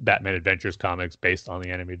the Batman Adventures comics based on the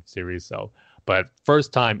animated series. So, but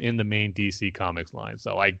first time in the main DC Comics line.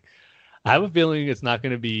 So I have a feeling it's not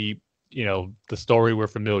going to be, the story we're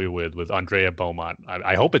familiar with Andrea Beaumont.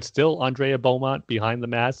 I hope it's still Andrea Beaumont behind the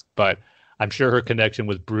mask, but I'm sure her connection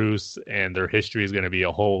with Bruce and their history is going to be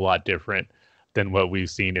a whole lot different than what we've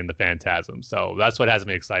seen in the Phantasm. So that's what has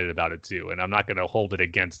me excited about it too. And I'm not going to hold it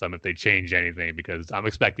against them if they change anything, because I'm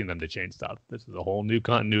expecting them to change stuff. This is a whole new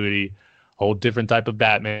continuity, whole different type of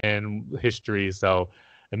Batman history. So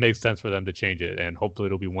it makes sense for them to change it. And hopefully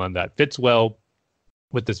it'll be one that fits well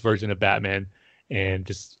with this version of Batman and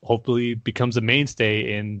just hopefully becomes a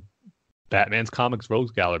mainstay in Batman's Comics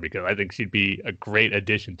Rogues Gallery, because I think she'd be a great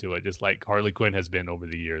addition to it, just like Harley Quinn has been over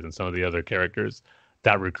the years and some of the other characters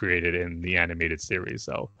that were created in the animated series.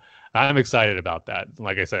 So I'm excited about that.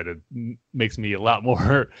 Like I said, it makes me a lot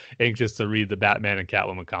more anxious to read the Batman and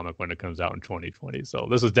Catwoman comic when it comes out in 2020. So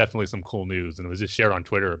this was definitely some cool news, and it was just shared on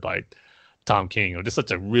Twitter by Tom King. Just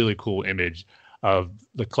such a really cool image of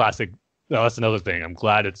the classic. No, that's another thing. I'm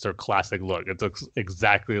glad it's her classic look. It looks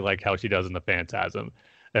exactly like how she does in the Phantasm.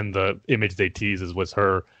 And the image they tease was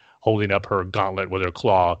her holding up her gauntlet with her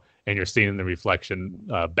claw, and you're seeing in the reflection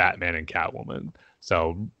Batman and Catwoman.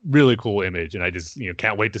 So really cool image, and I just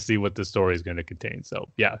can't wait to see what the story is going to contain. So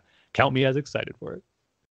yeah, count me as excited for it.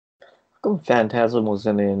 How come Phantasm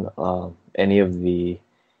wasn't in any of the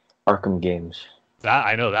Arkham games? That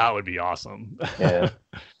I know that would be awesome. Yeah.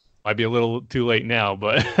 Might be a little too late now,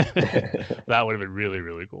 but that would have been really,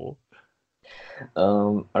 really cool.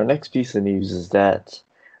 Our next piece of news is that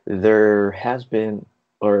there's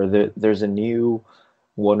a new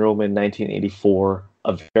Wonder Woman 1984,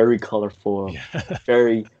 a very colorful,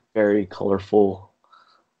 very, very colorful,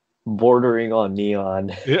 bordering on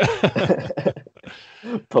neon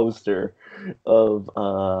poster of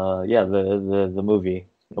the movie,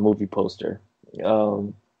 a movie poster.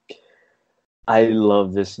 I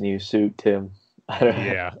love this new suit, Tim.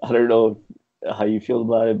 I don't know how you feel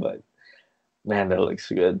about it, but man, that looks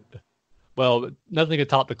good. Well, nothing could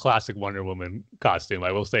top the classic Wonder Woman costume,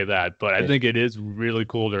 I will say that. But I think it is really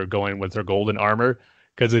cool they're going with her golden armor,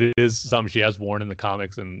 because it is something she has worn in the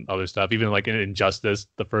comics and other stuff. Even like in Injustice,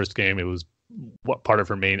 the first game, it was part of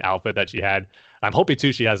her main outfit that she had. I'm hoping,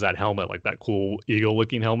 too, she has that helmet, like that cool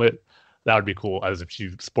eagle-looking helmet. That would be cool, as if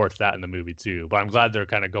she sports that in the movie, too. But I'm glad they're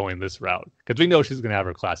kind of going this route, because we know she's going to have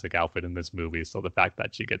her classic outfit in this movie. So the fact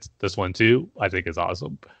that she gets this one, too, I think is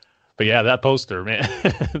awesome. But yeah, that poster, man,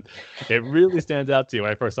 it really stands out to you.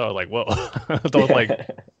 When I first saw it, like, whoa. Those,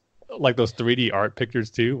 like those 3D art pictures,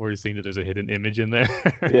 too, where you're seeing that there's a hidden image in there.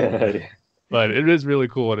 Yeah. But it is really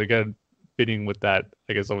cool. And again, fitting with that,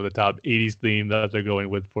 I guess, over the top 80s theme that they're going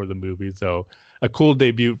with for the movie. So a cool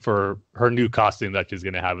debut for her new costume that she's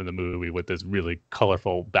going to have in the movie, with this really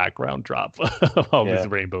colorful background drop of all these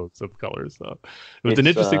rainbows of colors. So it was an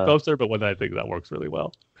interesting poster, but one that I think that works really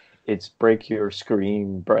well. It's break your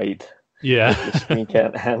screen bright. Yeah. Like the screen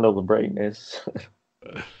can't handle the brightness.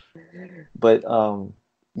 But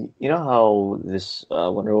you know how this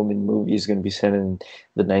Wonder Woman movie is going to be set in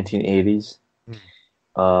the 1980s?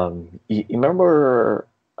 You remember,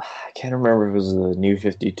 I can't remember if it was the New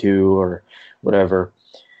 52 or whatever,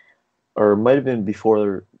 or it might have been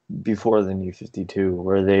before the New 52,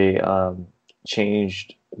 where they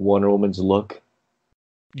changed Wonder Woman's look.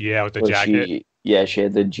 Yeah, with the jacket. She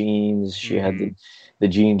had the jeans. She had the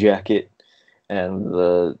jean jacket, and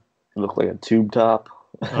it looked like a tube top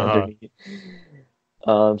underneath.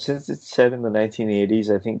 Since it's set in the 1980s,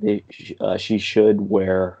 I think she should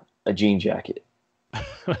wear a jean jacket.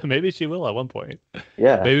 Maybe she will at one point.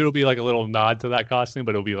 Yeah. Maybe it'll be like a little nod to that costume,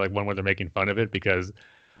 but it'll be like one where they're making fun of it, because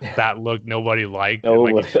that look nobody liked.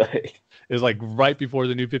 It was like right before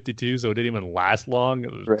the New 52, so it didn't even last long.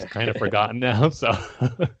 It was kind of forgotten now. So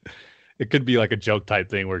it could be like a joke type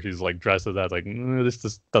thing where she's like dressed as that, like, this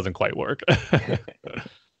just doesn't quite work.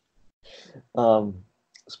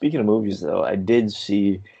 Speaking of movies, though, I did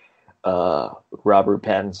see Robert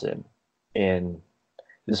Pattinson in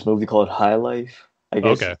this movie called High Life. I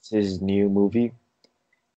guess it's his new movie.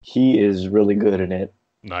 He is really good in it.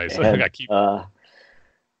 Nice. And,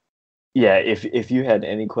 if you had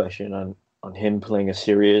any question on him playing a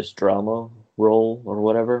serious drama role or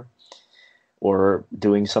whatever, or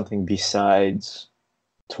doing something besides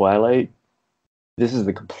Twilight, this is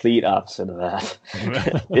the complete opposite of that.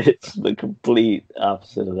 It's the complete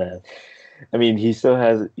opposite of that. I mean, he's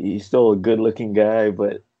still a good-looking guy,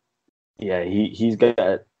 but yeah, he's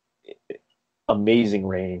got amazing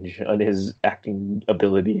range on his acting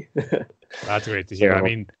ability. That's great to hear. I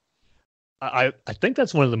mean, I think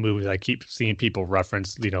that's one of the movies I keep seeing people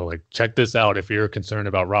reference, like, check this out if you're concerned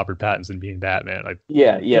about Robert Pattinson being Batman.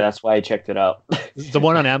 Yeah, that's why I checked it out. Is the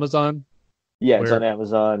one on Amazon? Yeah, it's on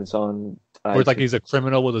Amazon. It's on... Where it's like he's a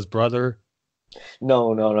criminal with his brother?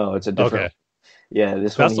 No. It's a different... Okay. Yeah,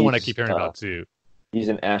 that's the one I keep hearing about, too. He's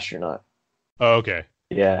an astronaut. Oh, okay.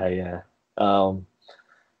 Yeah.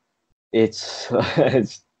 It's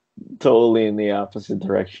totally in the opposite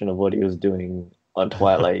direction of what he was doing on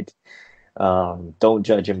Twilight. Don't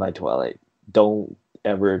judge him by Twilight. Don't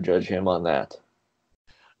ever judge him on that.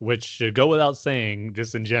 which should go without saying,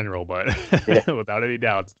 just in general, but without any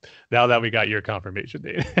doubts, now that we got your confirmation,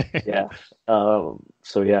 Dave. Yeah.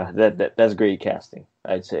 So yeah, that's great casting,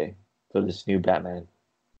 I'd say, for this new Batman.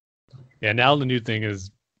 Yeah. Now the new thing is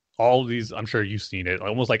all these. I'm sure you've seen it.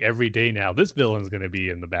 Almost like every day now, this villain's going to be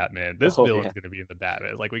in the Batman. This villain's going to be in the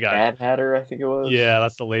Batman. Like we got Mad Hatter, I think it was. Yeah,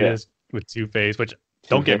 that's the latest with Two-Face. Which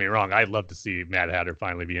don't get Two-Face. me wrong, I'd love to see Mad Hatter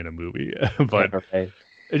finally be in a movie, but Right.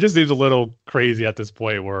 it just seems a little crazy at this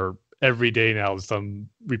point where every day now some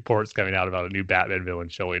reports coming out about a new Batman villain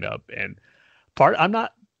showing up. And I'm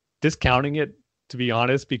not discounting it, to be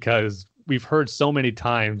honest, because we've heard so many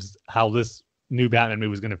times how this new Batman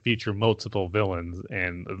movie is going to feature multiple villains,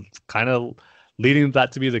 and it's kind of leading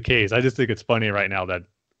that to be the case. I just think it's funny right now that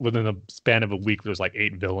within a span of a week, there's like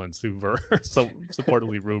 8 villains who were so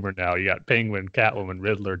supportedly rumored now. You got Penguin, Catwoman,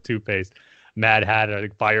 Riddler, Two-Face, Mad Hatter, I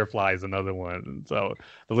think Firefly is another one. So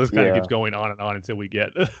the list kind of keeps going on and on until we get,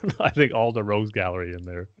 I think, all the Rogues Gallery in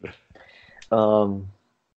there.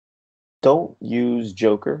 Don't use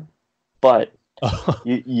Joker, but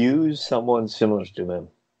you use someone similar to him,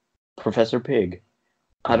 Professor Pig.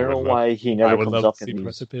 I don't know why he never comes up in these.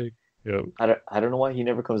 Professor Pig. Yeah. I don't know why he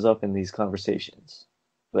never comes up in these conversations.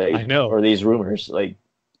 Like, I know. Or these rumors. Like,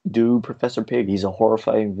 do Professor Pig. He's a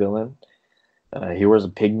horrifying villain. He wears a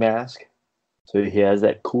pig mask. So he has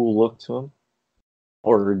that cool look to him,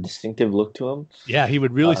 or distinctive look to him. Yeah, he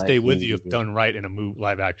would really stay with you if done right in a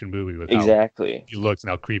live-action movie. With exactly. How he looks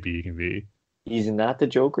and how creepy he can be. He's not the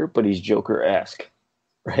Joker, but he's Joker-esque,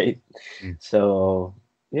 right? So,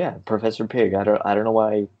 yeah, Professor Pig. I don't know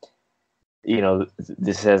why,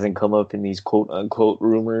 this hasn't come up in these quote-unquote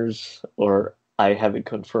rumors, or I haven't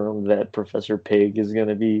confirmed that Professor Pig is going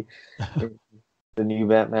to be the new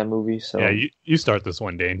Batman movie. So yeah, you start this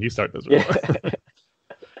one, Dane. You start this one.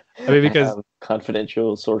 I mean, because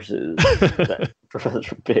confidential sources that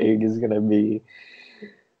Professor Pig is going to be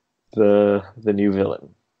the new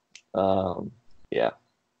villain. Yeah.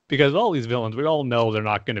 Because all these villains, we all know they're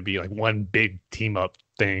not going to be like one big team up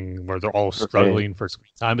thing where they're all struggling for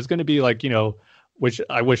screen time. It's going to be like, which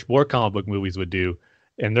I wish more comic book movies would do.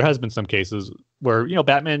 And there has been some cases where,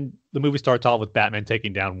 Batman, the movie starts off with Batman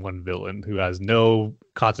taking down one villain who has no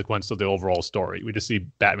consequence to the overall story. We just see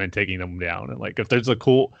Batman taking them down. And like, if there's a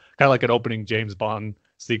cool, kind of like an opening James Bond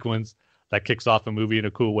sequence that kicks off a movie in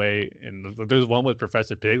a cool way, and there's one with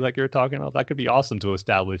Professor Pig, like you were talking about, that could be awesome to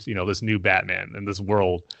establish, this new Batman and this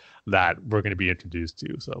world that we're going to be introduced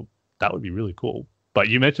to. So that would be really cool. But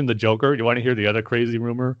you mentioned the Joker. You want to hear the other crazy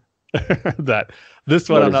rumor? That this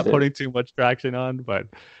one I'm not putting too much traction on, but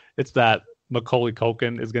it's that Macaulay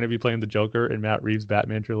Culkin is going to be playing the Joker in Matt Reeves'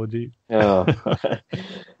 Batman trilogy. Oh.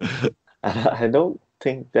 I don't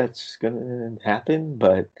think that's going to happen,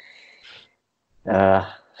 but yeah,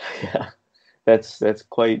 that's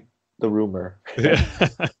quite the rumor.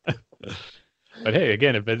 But hey,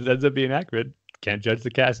 again, if it ends up being accurate, can't judge the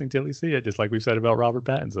casting till you see it, just like we said about Robert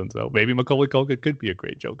Pattinson. So maybe Macaulay Culkin could be a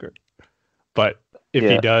great Joker. But if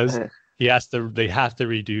he does, they have to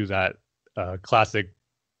redo that classic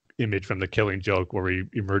image from The Killing Joke where he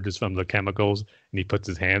emerges from the chemicals and he puts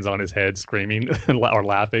his hands on his head screaming or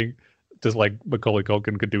laughing, just like Macaulay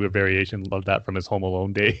Culkin could do a variation of that from his Home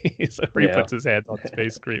Alone days where he puts his hands on his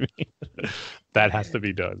face screaming. That has to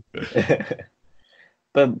be done.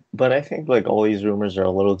 But I think like all these rumors are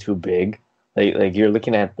a little too big. Like you're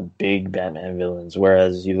looking at the big Batman villains,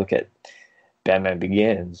 whereas you look at Batman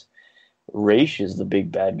Begins, Ra's is the big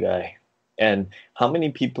bad guy. And how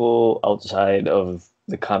many people outside of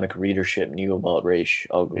the comic readership knew about Ra's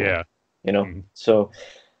al Ghul? Yeah. So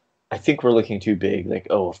I think we're looking too big. Like,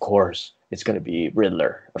 oh, of course it's going to be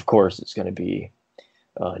Riddler. Of course it's going to be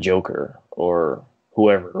Joker or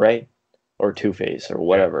whoever, right? Or Two-Face or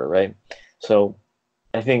whatever, right? So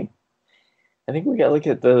I think we got to look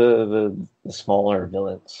at the smaller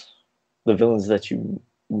villains, the villains that you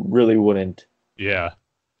really wouldn't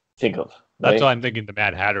think of. Right? That's why I'm thinking the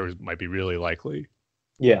Mad Hatter might be really likely.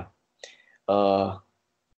 Yeah. So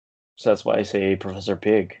that's why I say Professor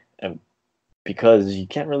Pig, and because you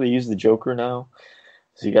can't really use the Joker now.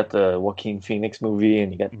 So you got the Joaquin Phoenix movie,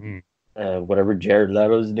 and you got whatever Jared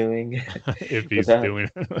Leto's doing, if he's doing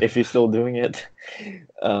it. If he's still doing it.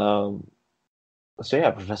 So yeah,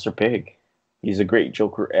 Professor Pig, he's a great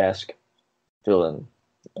Joker-esque villain,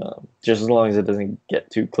 just as long as it doesn't get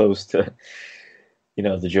too close to,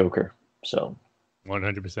 the Joker. So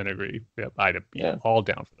 100% agree. Yep, I'd be all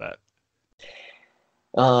down for that.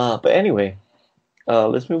 But anyway,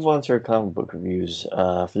 let's move on to our comic book reviews.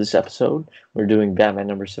 For this episode, we're doing Batman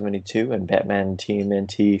number 72 and Batman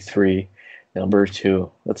TMNT 3 number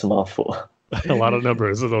 2. That's a mouthful. A lot of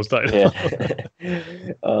numbers of those titles.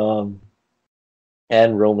 Yeah.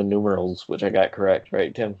 And Roman numerals, which I got correct,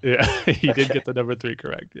 right, Tim? Yeah, he did get the number 3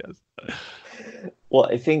 correct, yes. Well,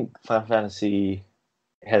 I think Final Fantasy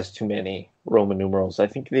has too many Roman numerals. I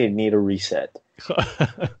think they need a reset.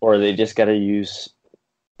 Or they just got to use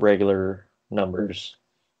regular numbers.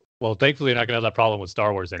 Well, thankfully, you're not going to have that problem with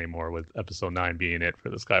Star Wars anymore, with Episode 9 being it for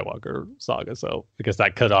the Skywalker saga. So, because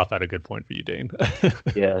that cut off at a good point for you, Dane.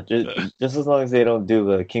 Yeah, just as long as they don't do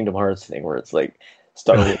the Kingdom Hearts thing where it's like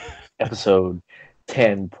start with Episode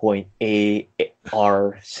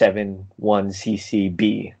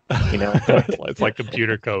 10.AR71CCB, you know? It's like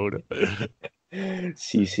computer code.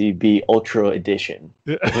 CCB Ultra Edition.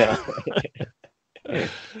 Yeah.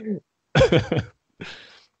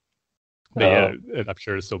 But yeah, and I'm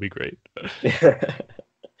sure it'll still be great.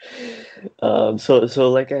 So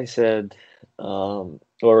like I said, or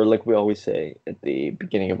like we always say at the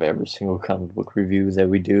beginning of every single comic book review that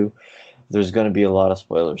we do, there's going to be a lot of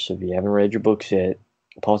spoilers. So if you haven't read your books yet,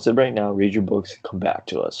 pause it right now, read your books, and come back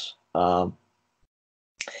to us.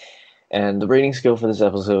 And the rating scale for this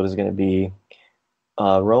episode is going to be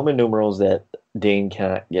Roman numerals that Dane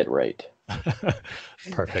cannot get right.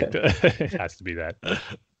 Perfect. It has to be that.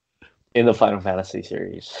 In the Final Fantasy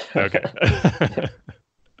series. Okay.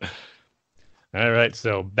 All right,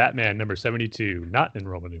 so Batman number 72, not in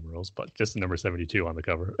Roman numerals, but just number 72 on the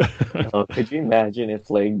cover. Could you imagine if,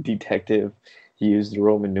 like, Detective used the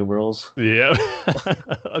Roman numerals? Yeah,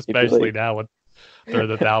 especially now when they're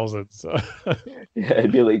the thousands. Yeah,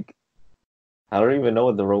 it'd be like, I don't even know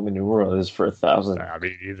what the Roman numeral is for 1,000. I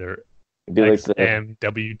mean, either it'd be like the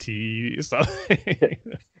MWT something.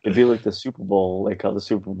 It'd be like the Super Bowl, like how the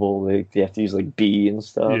Super Bowl, they have to use like B and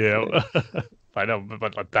stuff. Yeah, I know,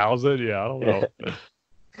 but 1,000, yeah, I don't know.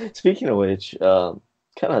 Speaking of which, kind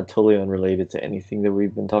of totally unrelated to anything that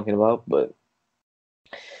we've been talking about, but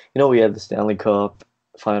you know, we had the Stanley Cup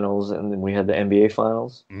finals and then we had the NBA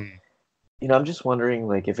finals. Mm. You know, I'm just wondering,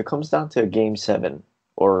 like, if it comes down to Game 7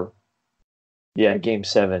 or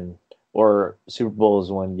Super Bowl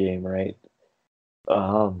is one game, right?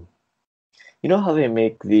 You know how they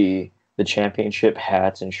make the championship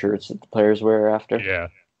hats and shirts that the players wear after? Yeah.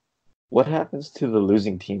 What happens to the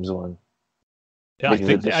losing team's one? Yeah, I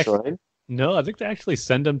think they actually, I think they actually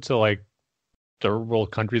send them to like third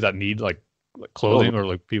world countries that need like clothing or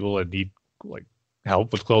like people that need like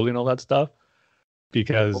help with clothing and all that stuff.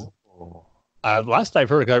 Because last I've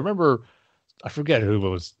heard, I remember, I forget who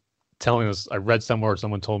was telling us. I read somewhere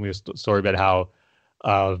someone told me a story about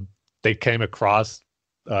how they came across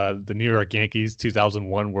the New York Yankees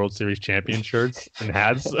 2001 World Series champion shirts and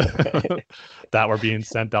hats that were being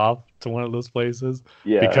sent off to one of those places.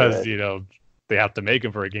 Yeah, because right. You know, they have to make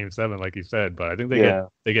them for a Game 7, like you said. But I think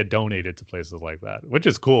they get donated to places like that, which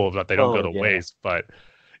is cool that they don't go to waste. But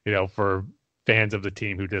you know, for fans of the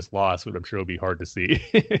team who just lost, which I'm sure will be hard to see.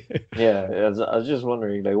 Yeah, I was just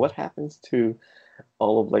wondering, like, what happens to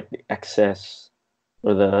all of like the excess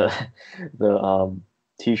or the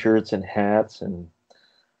t-shirts and hats and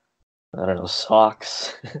I don't know,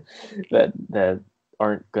 socks that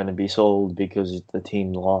aren't going to be sold because the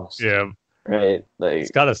team lost. Yeah. Right? Like,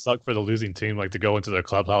 it's got to suck for the losing team, like, to go into the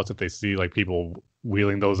clubhouse if they see, like, people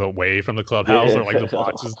wheeling those away from the clubhouse or, like, the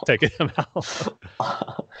boxes taking them out.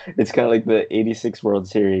 It's kind of like the 86 World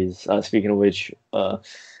Series. Speaking of which,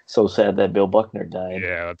 so sad that Bill Buckner died.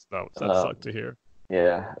 Yeah, that sucked to hear.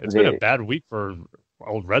 Yeah. It's been a bad week for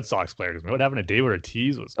old Red Sox players. What happened to David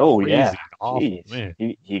Ortiz was crazy. Yeah. Awful, man.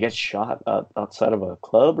 He gets shot outside of a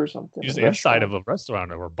club or something. He was inside of a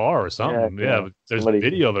restaurant or a bar or something. Yeah. There's a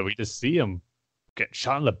video that we just see him get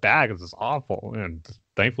shot in the back. It's just awful. And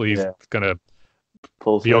thankfully he's gonna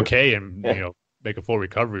be okay and you know, make a full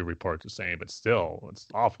recovery report, just saying, but still it's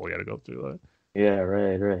awful. You gotta go through that. Yeah,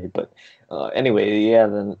 right. But anyway, yeah,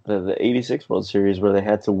 then the 86 World Series where they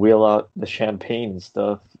had to wheel out the champagne and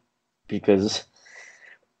stuff because,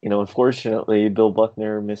 you know, unfortunately, Bill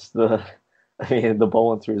Buckner missed the ball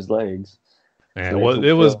went through his legs. Man,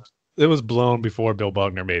 it was blown before Bill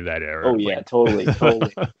Buckner made that error. Oh yeah, totally.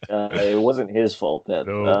 It wasn't his fault that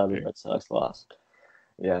the Red Sox lost.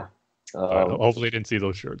 Yeah. Hopefully, he didn't see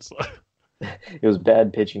those shirts. It was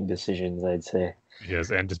bad pitching decisions, I'd say. Yes,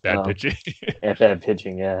 and just bad pitching. Yeah, bad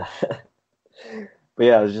pitching. Yeah. But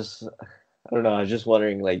yeah, I was just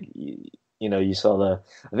wondering, like, you know, you saw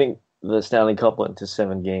I think the Stanley Cup went to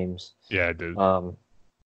 7 games. Yeah, it did.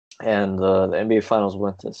 And the NBA Finals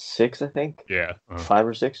went to 6, I think. Yeah. 5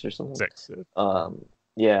 or 6 or something. 6.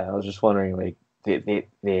 Yeah, I was just wondering, like,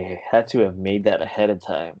 they had to have made that ahead of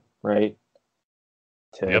time, right?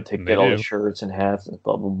 To get all the shirts and hats and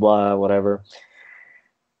blah, blah, blah, whatever.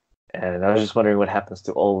 And I was just wondering what happens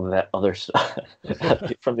to all of that other stuff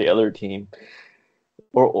from the other team,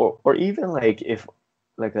 or even like if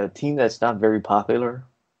like a team that's not very popular,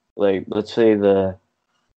 like let's say I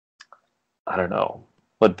don't know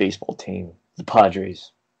what baseball team, the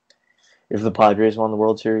Padres. If the Padres won the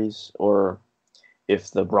World Series, or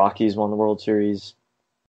if the Rockies won the World Series,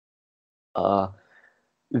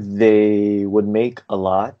 they would make a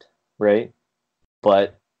lot, right?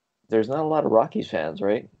 But there's not a lot of Rockies fans,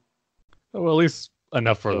 right? Well, at least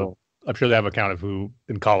enough for So, I'm sure they have a count of who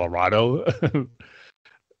in Colorado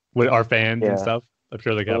with our fans and yeah. stuff. I'm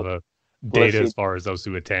sure they have a Well, let's data see. as far as those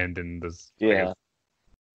who attend and this, I Yeah. guess,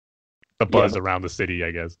 the buzz around the city,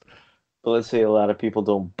 I guess. But let's say a lot of people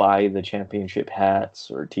don't buy the championship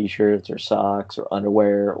hats or T-shirts or socks or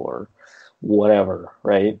underwear or whatever,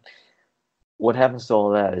 right? What happens to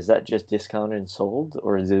all that? Is that just discounted and sold,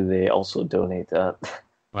 or do they also donate that?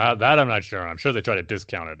 Well, that I'm not sure. I'm sure they try to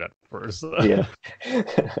discount it at first. Yeah.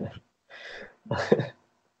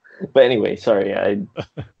 But anyway, sorry, I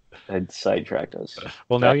sidetracked us.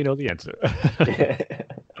 Well, now you know the answer.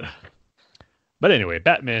 But anyway,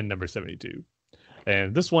 Batman number 72.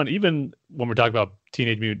 And this one, even when we're talking about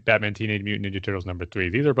Batman Teenage Mutant Ninja Turtles number 3,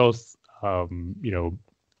 these are both,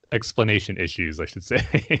 explanation issues, I should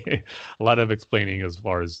say. A lot of explaining as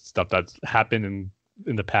far as stuff that's happened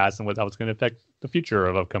in the past and how it's going to affect the future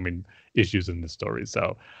of upcoming issues in the story.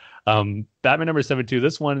 So, Batman number 72,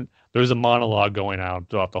 this one, there's a monologue going on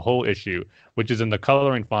throughout the whole issue, which is in the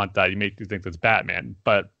coloring font that you make you think that's Batman,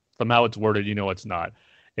 but from how it's worded, it's not.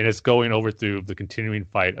 And it's going over through the continuing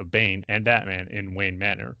fight of Bane and Batman in Wayne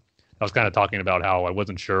Manor. I was kind of talking about how I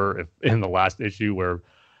wasn't sure if in the last issue where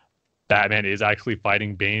Batman is actually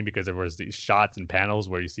fighting Bane, because there was these shots and panels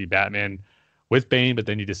where you see Batman with Bane, but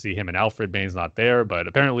then you just see him and Alfred. Bane's not there, but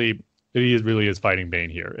apparently he really is fighting Bane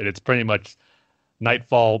here. And it's pretty much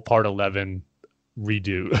Nightfall Part 11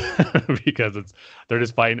 redo because they're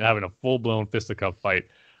just having a full-blown fisticuff fight,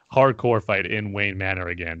 hardcore fight in Wayne Manor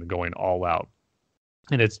again, going all out.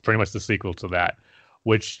 And it's pretty much the sequel to that,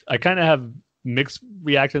 which I kind of have mixed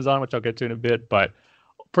reactions on, which I'll get to in a bit. But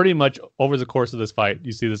pretty much over the course of this fight,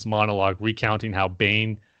 you see this monologue recounting how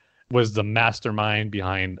Bane was the mastermind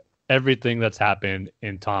behind everything that's happened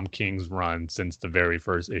in Tom King's run since the very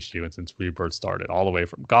first issue and since Rebirth started, all the way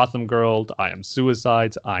from Gotham Girl to I Am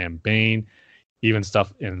Suicide to I Am Bane, even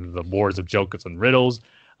stuff in the Wars of Jokers and Riddles,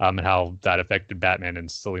 and how that affected Batman and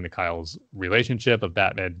Selina Kyle's relationship, of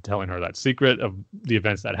Batman telling her that secret of the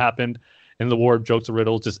events that happened in the War of Jokes and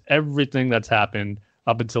Riddles, just everything that's happened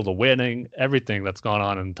up until the wedding, everything that's gone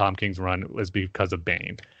on in Tom King's run was because of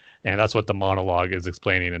Bane. And that's what the monologue is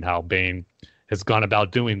explaining, and how Bane has gone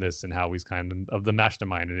about doing this and how he's kind of the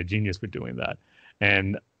mastermind and a genius for doing that.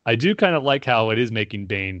 And I do kind of like how it is making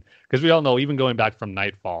Bane, because we all know, even going back from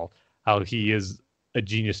Nightfall, how he is a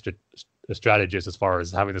genius strategist as far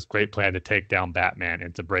as having this great plan to take down Batman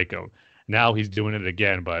and to break him. Now he's doing it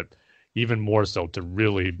again, but even more so to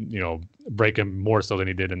really, break him more so than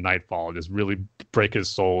he did in Nightfall, just really break his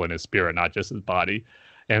soul and his spirit, not just his body.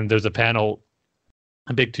 And there's a panel,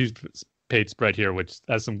 a big 2-page spread here, which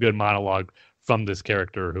has some good monologue from this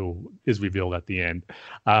character who is revealed at the end,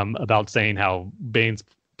 about saying how Bane's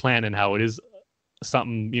plan and how it is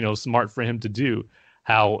something, smart for him to do,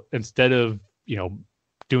 how instead of,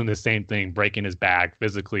 doing the same thing, breaking his back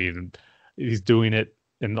physically, and he's doing it,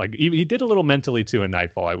 and like he did a little mentally too in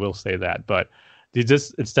Nightfall, I will say that, but he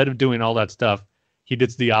just, instead of doing all that stuff, he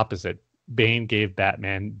did the opposite. Bane gave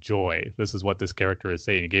Batman joy. This is what this character is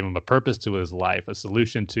saying. He gave him a purpose to his life, a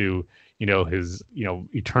solution to, his,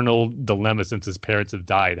 eternal dilemma since his parents have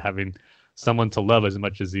died, having someone to love as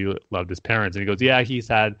much as he loved his parents. And he goes, yeah, he's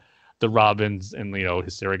had the Robins and,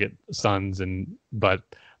 his surrogate sons, but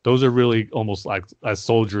those are really almost like as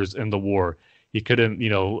soldiers in the war. He couldn't,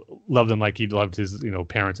 love them like he loved his,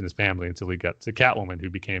 parents and his family, until he got to Catwoman, who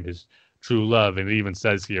became his true love. And it even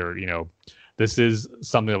says here, this is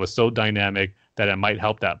something that was so dynamic that it might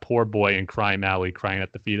help that poor boy in Crime Alley, crying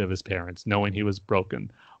at the feet of his parents, knowing he was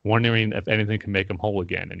broken, wondering if anything can make him whole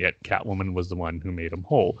again. And yet Catwoman was the one who made him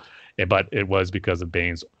whole. But it was because of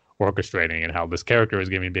Bane's orchestrating, and how this character is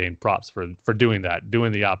giving Bane props for doing that,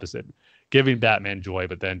 doing the opposite, giving Batman joy,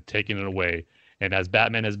 but then taking it away. And as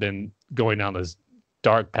Batman has been going down this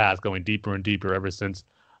dark path, going deeper and deeper ever since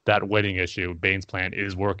that wedding issue, Bane's plan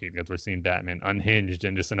is working, because we're seeing Batman unhinged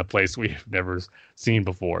and just in a place we've never seen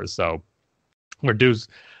before. So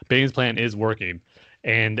Bane's plan is working.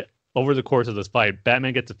 And over the course of this fight,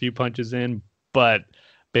 Batman gets a few punches in, but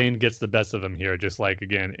Bane gets the best of him here, just like,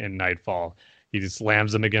 again, in Nightfall. He just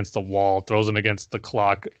slams him against the wall, throws him against the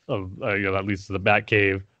clock of, that leads to the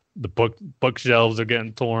Batcave, the bookshelves are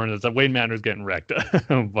getting torn. It's like Wayne Manor's getting wrecked.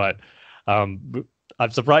 But I'm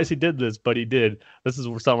surprised he did this, but he did. This is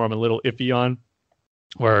somewhere I'm a little iffy on,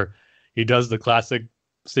 where he does the classic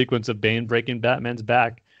sequence of Bane breaking Batman's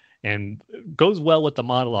back, and goes well with the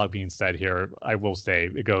monologue being said here. I will say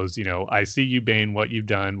it goes, I see you, Bane, what you've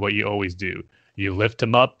done, what you always do. You lift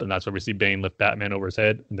him up, and that's where we see Bane lift Batman over his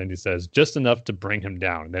head, and then he says, just enough to bring him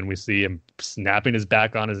down. And then we see him snapping his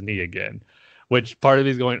back on his knee again, which part of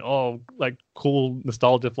me is going, oh, like cool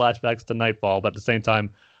nostalgia flashbacks to Nightfall, but at the same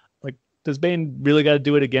time, like, does Bane really got to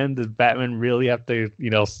do it again? Does Batman really have to,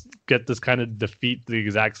 get this kind of defeat the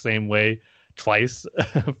exact same way twice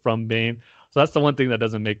from Bane? So that's the one thing that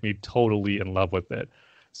doesn't make me totally in love with it.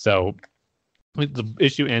 So the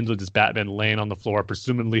issue ends with this Batman laying on the floor,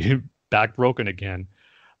 presumably back broken again.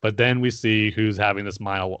 But then we see who's having this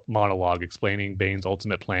monologue explaining Bane's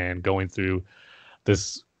ultimate plan, going through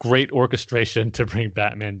this great orchestration to bring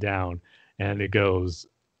Batman down. And it goes,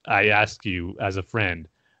 I ask you as a friend,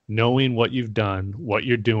 knowing what you've done, what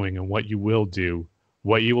you're doing, and what you will do,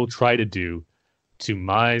 what you will try to do, to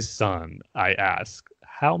my son, I ask,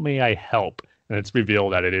 how may I help? And it's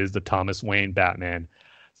revealed that it is the Thomas Wayne Batman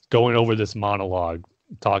going over this monologue,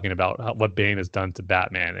 talking about what Bane has done to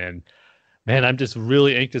Batman. And man, I'm just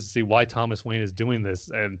really anxious to see why Thomas Wayne is doing this.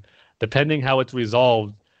 And depending how it's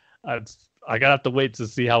resolved, I gotta have to wait to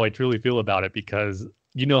see how I truly feel about it, because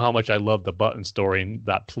you know how much I love the Button story and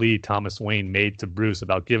that plea Thomas Wayne made to Bruce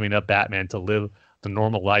about giving up Batman to live the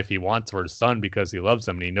normal life he wants for his son because he loves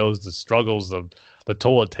him and he knows the struggles of the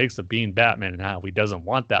toll it takes of being Batman and how he doesn't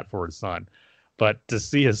want that for his son. But to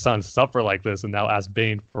see his son suffer like this and now ask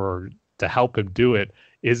Bane to help him do it,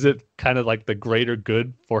 is it kind of like the greater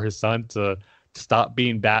good for his son to stop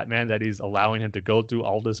being Batman, that he's allowing him to go through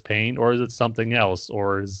all this pain? Or is it something else?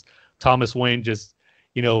 Or is Thomas Wayne just,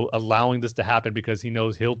 allowing this to happen because he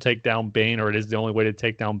knows he'll take down Bane, or it is the only way to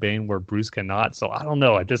take down Bane where Bruce cannot? So I don't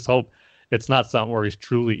know. I just hope it's not something where he's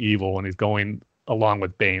truly evil and he's going along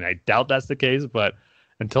with Bane. I doubt that's the case, but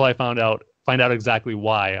until I find out exactly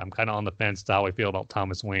why, I'm kind of on the fence to how I feel about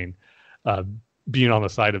Thomas Wayne being on the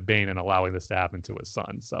side of Bane and allowing this to happen to his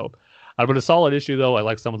son. So, but a solid issue, though. I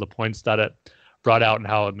like some of the points that it brought out and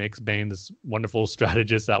how it makes Bane this wonderful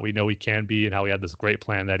strategist that we know he can be, and how he had this great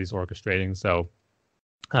plan that he's orchestrating. So,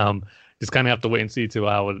 just kind of have to wait and see to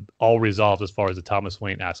how it all resolves as far as the Thomas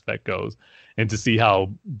Wayne aspect goes, and to see how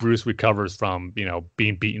Bruce recovers from,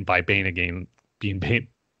 being beaten by Bane again, being beaten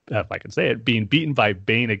by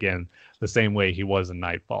Bane again the same way he was in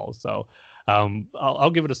Nightfall. So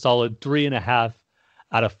I'll give it a solid 3.5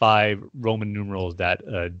 out of 5 Roman numerals that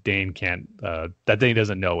Dane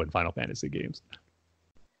doesn't know in Final Fantasy games.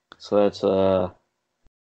 So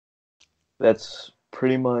that's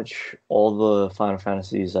pretty much all the Final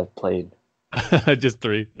Fantasies I've played. Just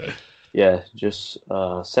 3. Yeah, just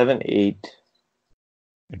 7, 8,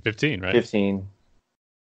 and 15, right? 15.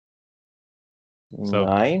 So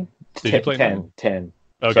 9? Did you play 10. 9? 10.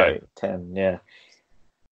 Okay. Sorry, 10, yeah.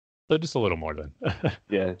 So just a little more then.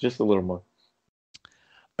 Yeah, just a little more.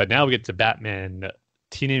 But now we get to Batman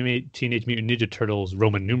Teenage Mutant Ninja Turtles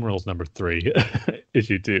Roman numerals number 3,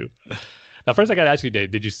 issue 2. Now, first I got to ask you,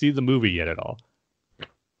 Dave, did you see the movie yet at all?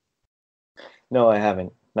 No, I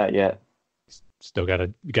haven't. Not yet. Still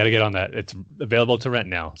gotta get on that. It's available to rent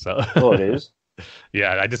now. So. Oh, it is?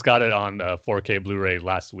 Yeah, I just got it on 4K Blu-ray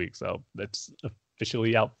last week, so it's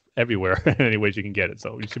officially out everywhere. Any ways you can get it,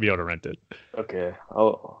 so you should be able to rent it. Okay,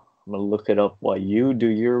 I'm gonna look it up while you do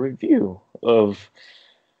your review of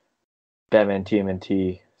Batman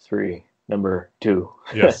TMNT 3 number 2.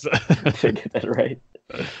 Yes. Did I get that right?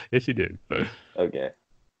 Yes, you did. Okay.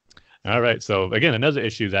 All right. So again, another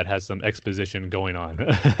issue that has some exposition going on.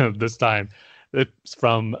 This time, it's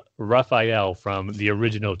from Raphael from the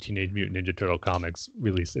original Teenage Mutant Ninja Turtle comics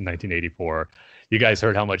released in 1984. You guys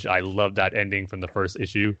heard how much I loved that ending from the first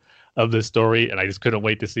issue of this story, and I just couldn't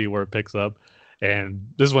wait to see where it picks up. And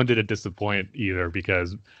this one didn't disappoint either,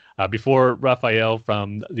 because before Raphael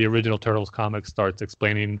from the original Turtles comics starts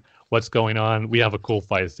explaining what's going on, we have a cool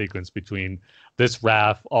fight sequence between this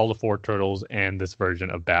Raph, all the 4 turtles, and this version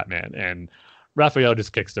of Batman. And Raphael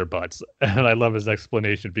just kicks their butts. And I love his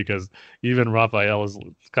explanation, because even Raphael is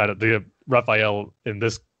kind of Raphael in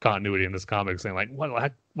this continuity in this comic saying like,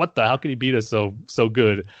 what the, how can he beat us so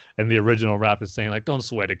good? And the original Raph is saying like, don't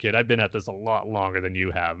sweat it, kid. I've been at this a lot longer than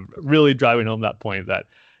you have. Really driving home that point that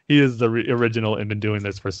he is the original and been doing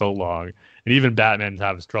this for so long. And even Batman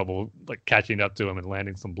has trouble like catching up to him and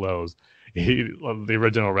landing some blows. The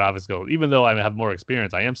original Raph goes, even though I have more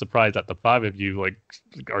experience, I am surprised that the 5 of you like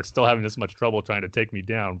are still having this much trouble trying to take me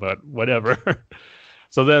down, but whatever.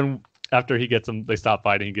 So then after he gets them, they stop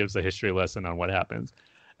fighting. He gives a history lesson on what happens,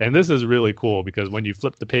 and this is really cool because when you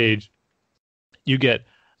flip the page, you get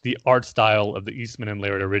the art style of the Eastman and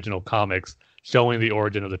Laird original comics, showing the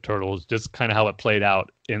origin of the Turtles, just kind of how it played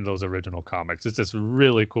out in those original comics. It's just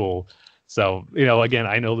really cool. So, again,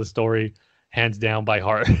 I know the story hands down by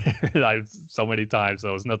heart so many times,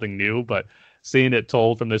 so it's nothing new, but seeing it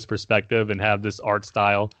told from this perspective and have this art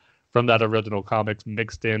style from that original comics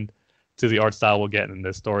mixed in to the art style we'll get in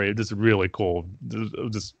this story, it's just really cool.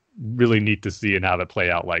 Just really neat to see and have it play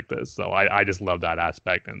out like this. So I just love that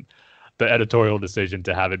aspect, and the editorial decision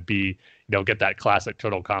to have it be, get that classic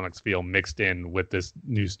Turtle Comics feel mixed in with this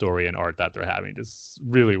new story and art that they're having. Just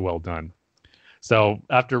really well done. So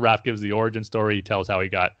after Raph gives the origin story, he tells how he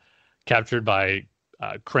got captured by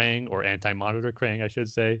Krang, or Anti-Monitor Krang, I should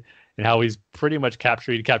say, and how he's pretty much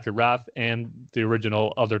captured Raph and the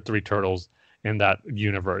original other 3 Turtles in that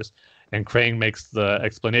universe. And Krang makes the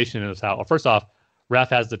explanation as how, first off, Raph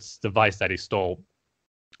has this device that he stole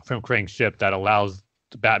from Krang's ship that allows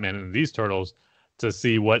Batman and these Turtles to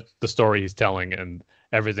see what the story he's telling and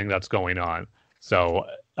everything that's going on. So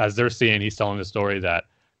as they're seeing, he's telling the story that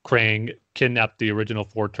Krang kidnapped the original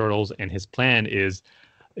 4 Turtles, and his plan is,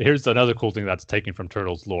 here's another cool thing that's taken from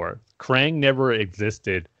Turtles lore. Krang never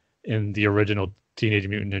existed in the original Teenage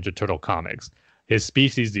Mutant Ninja Turtle comics. His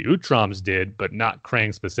species, the Utroms, did, but not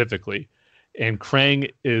Krang specifically. And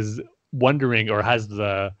Krang is wondering, or has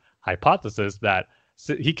the hypothesis, that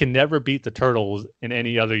he can never beat the Turtles in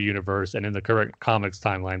any other universe, and in the current comics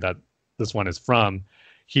timeline that this one is from,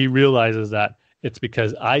 he realizes that it's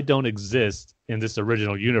because I don't exist in this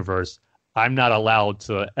original universe, I'm not allowed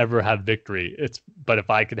to ever have victory. But if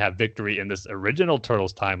I could have victory in this original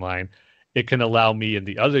Turtles timeline, it can allow me in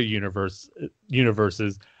the other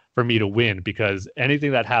universes for me to win, because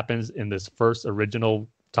anything that happens in this first original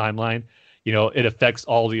timeline, it affects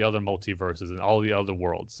all the other multiverses and all the other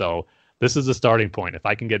worlds. So this is the starting point. If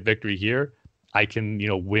I can get victory here, I can,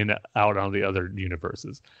 win out on the other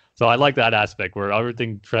universes. So I like that aspect where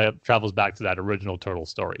everything travels back to that original Turtle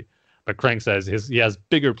story. But Krang says he has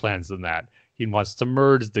bigger plans than that. He wants to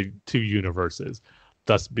merge the 2 universes,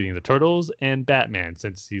 thus being the Turtles and Batman,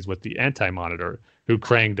 since he's with the Anti-Monitor, who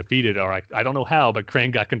Krang defeated, or I don't know how, but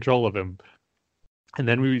Krang got control of him. And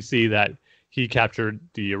then we see that he captured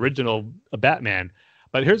the original Batman.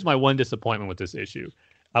 But here's my one disappointment with this issue.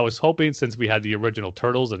 I was hoping, since we had the original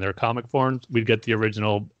Turtles in their comic forms, we'd get the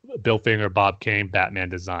original Bill Finger, Bob Kane Batman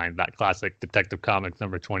design, that classic Detective Comics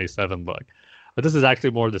number 27 look. But this is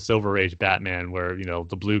actually more the Silver Age Batman, where,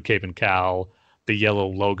 the blue cape and cowl, the yellow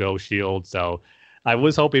logo shield. So I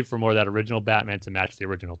was hoping for more of that original Batman to match the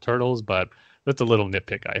original Turtles, but that's a little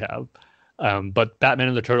nitpick I have. But Batman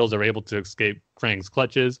and the Turtles are able to escape Krang's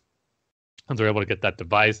clutches, and they're able to get that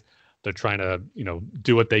device. They're trying to,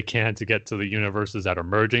 do what they can to get to the universes that are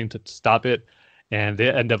merging to stop it. And they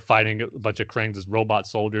end up fighting a bunch of Krang's robot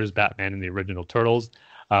soldiers, Batman and the original Turtles.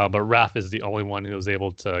 But Raph is the only one who was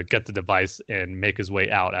able to get the device and make his way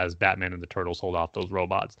out as Batman and the Turtles hold off those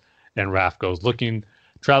robots. And Raph goes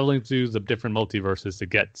traveling through the different multiverses to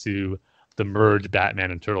get to the merged Batman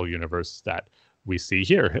and Turtle universe that we see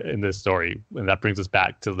here in this story. And that brings us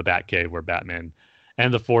back to the Batcave, where Batman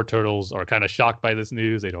and the 4 Turtles are kind of shocked by this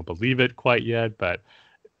news. They don't believe it quite yet, but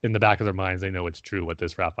in the back of their minds, they know it's true what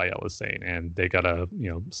this Raphael is saying. And they got to,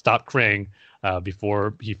 stop Krang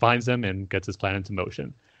before he finds them and gets his plan into motion.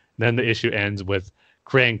 And then the issue ends with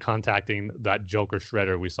Krang contacting that Joker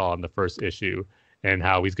Shredder we saw in the first issue, and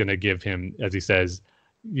how he's going to give him, as he says,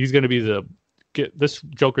 he's going to be this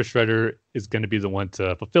Joker Shredder is going to be the one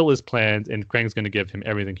to fulfill his plans, and Krang's going to give him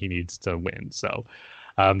everything he needs to win. So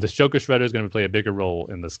this Joker Shredder is going to play a bigger role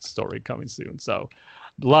in this story coming soon. So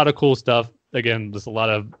a lot of cool stuff. Again, there's a lot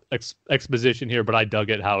of exposition here, but I dug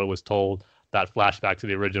it how it was told. That flashback to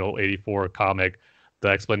the original 84 comic, the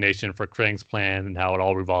explanation for Krang's plan and how it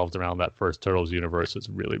all revolves around that first Turtles universe is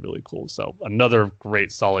really, really cool. So another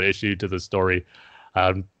great solid issue to the story.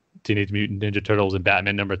 Teenage Mutant Ninja Turtles and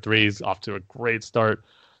Batman number 3 is off to a great start.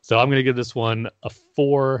 So I'm going to give this one a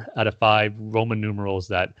 4 out of 5 Roman numerals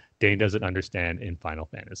that Dane doesn't understand in Final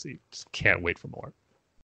Fantasy. Just can't wait for more.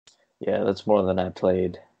 Yeah, that's more than I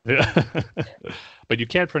played. But you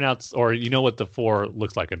can't pronounce, or you know what the 4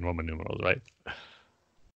 looks like in Roman numerals, right?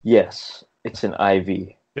 Yes, it's an IV.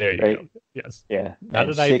 There you go. Yes. Yeah. Not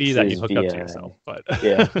an IV that you hook up to yourself, but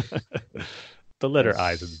yeah. The letter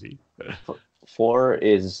I is V. 4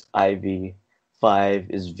 is IV, 5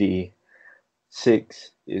 is V,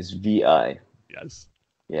 6 is VI. Yes.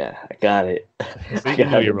 Yeah, I got it. So you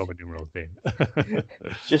know your Roman numerals, Dane.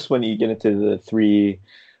 Just when you get into the three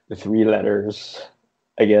letters,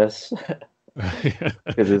 I guess.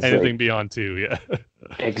 Because it's anything like beyond 2, yeah.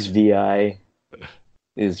 XVI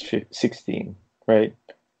is 16, right?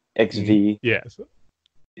 XV Yes.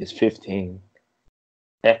 is 15.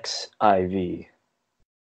 XIV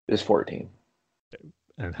is 14.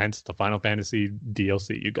 And hence the Final Fantasy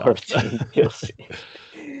DLC you got. 14 DLC.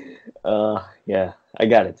 Yeah, I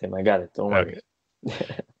got it, Tim. I got it. Don't worry.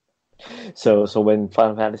 Okay. So when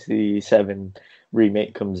Final Fantasy VII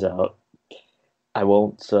remake comes out, I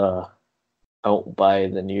won't buy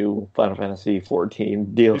the new Final Fantasy 14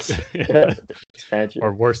 DLC expansion.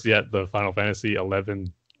 Or worse yet, the Final Fantasy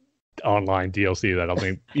 11 online DLC that I don't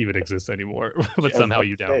think even exists anymore, but somehow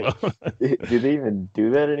you download. Do they even do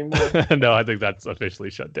that anymore? No, I think that's officially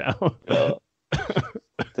shut down.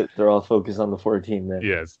 They're all focused on the 14 then.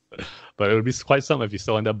 Yes, but it would be quite something if you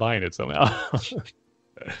still end up buying it somehow.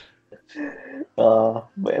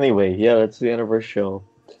 But anyway, yeah, that's the end of our show.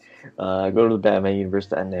 Go to the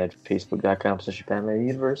BatmanUniverse.net,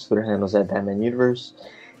 Facebook.com/BatmanUniverse, Twitter handles at BatmanUniverse,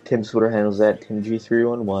 Tim's Twitter handles at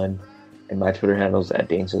TimG311, and my Twitter handles at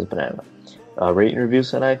DaneSaysBanana. Rate and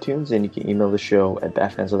reviews on iTunes, and you can email the show at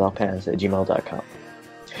batfanswithoutpants@gmail.com.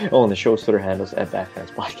 Oh, and the show's Twitter handles at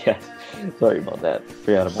Bat-Fans Podcast. Sorry about that.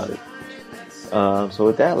 Forgot about it. So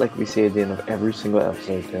with that, like we say at the end of every single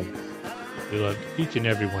episode, Tim. We love each and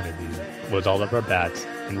every one of you with all of our bats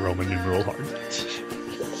and Roman numeral hearts.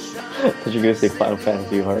 I thought you were going to say Final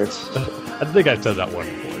Fantasy hearts. I think I said that one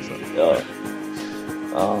before.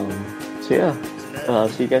 So yeah,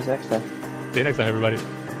 see you guys next time. See you next time, everybody.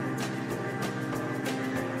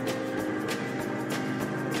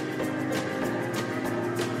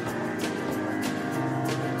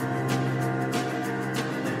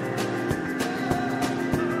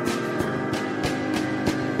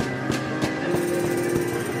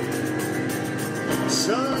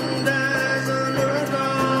 Sunrise under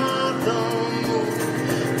Gotham moon.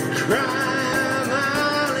 Crime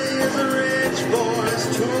Alley is a rich boy's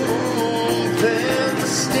tomb. Then the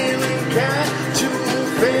stealing cat, two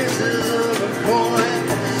faces of a coin.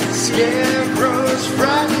 Scared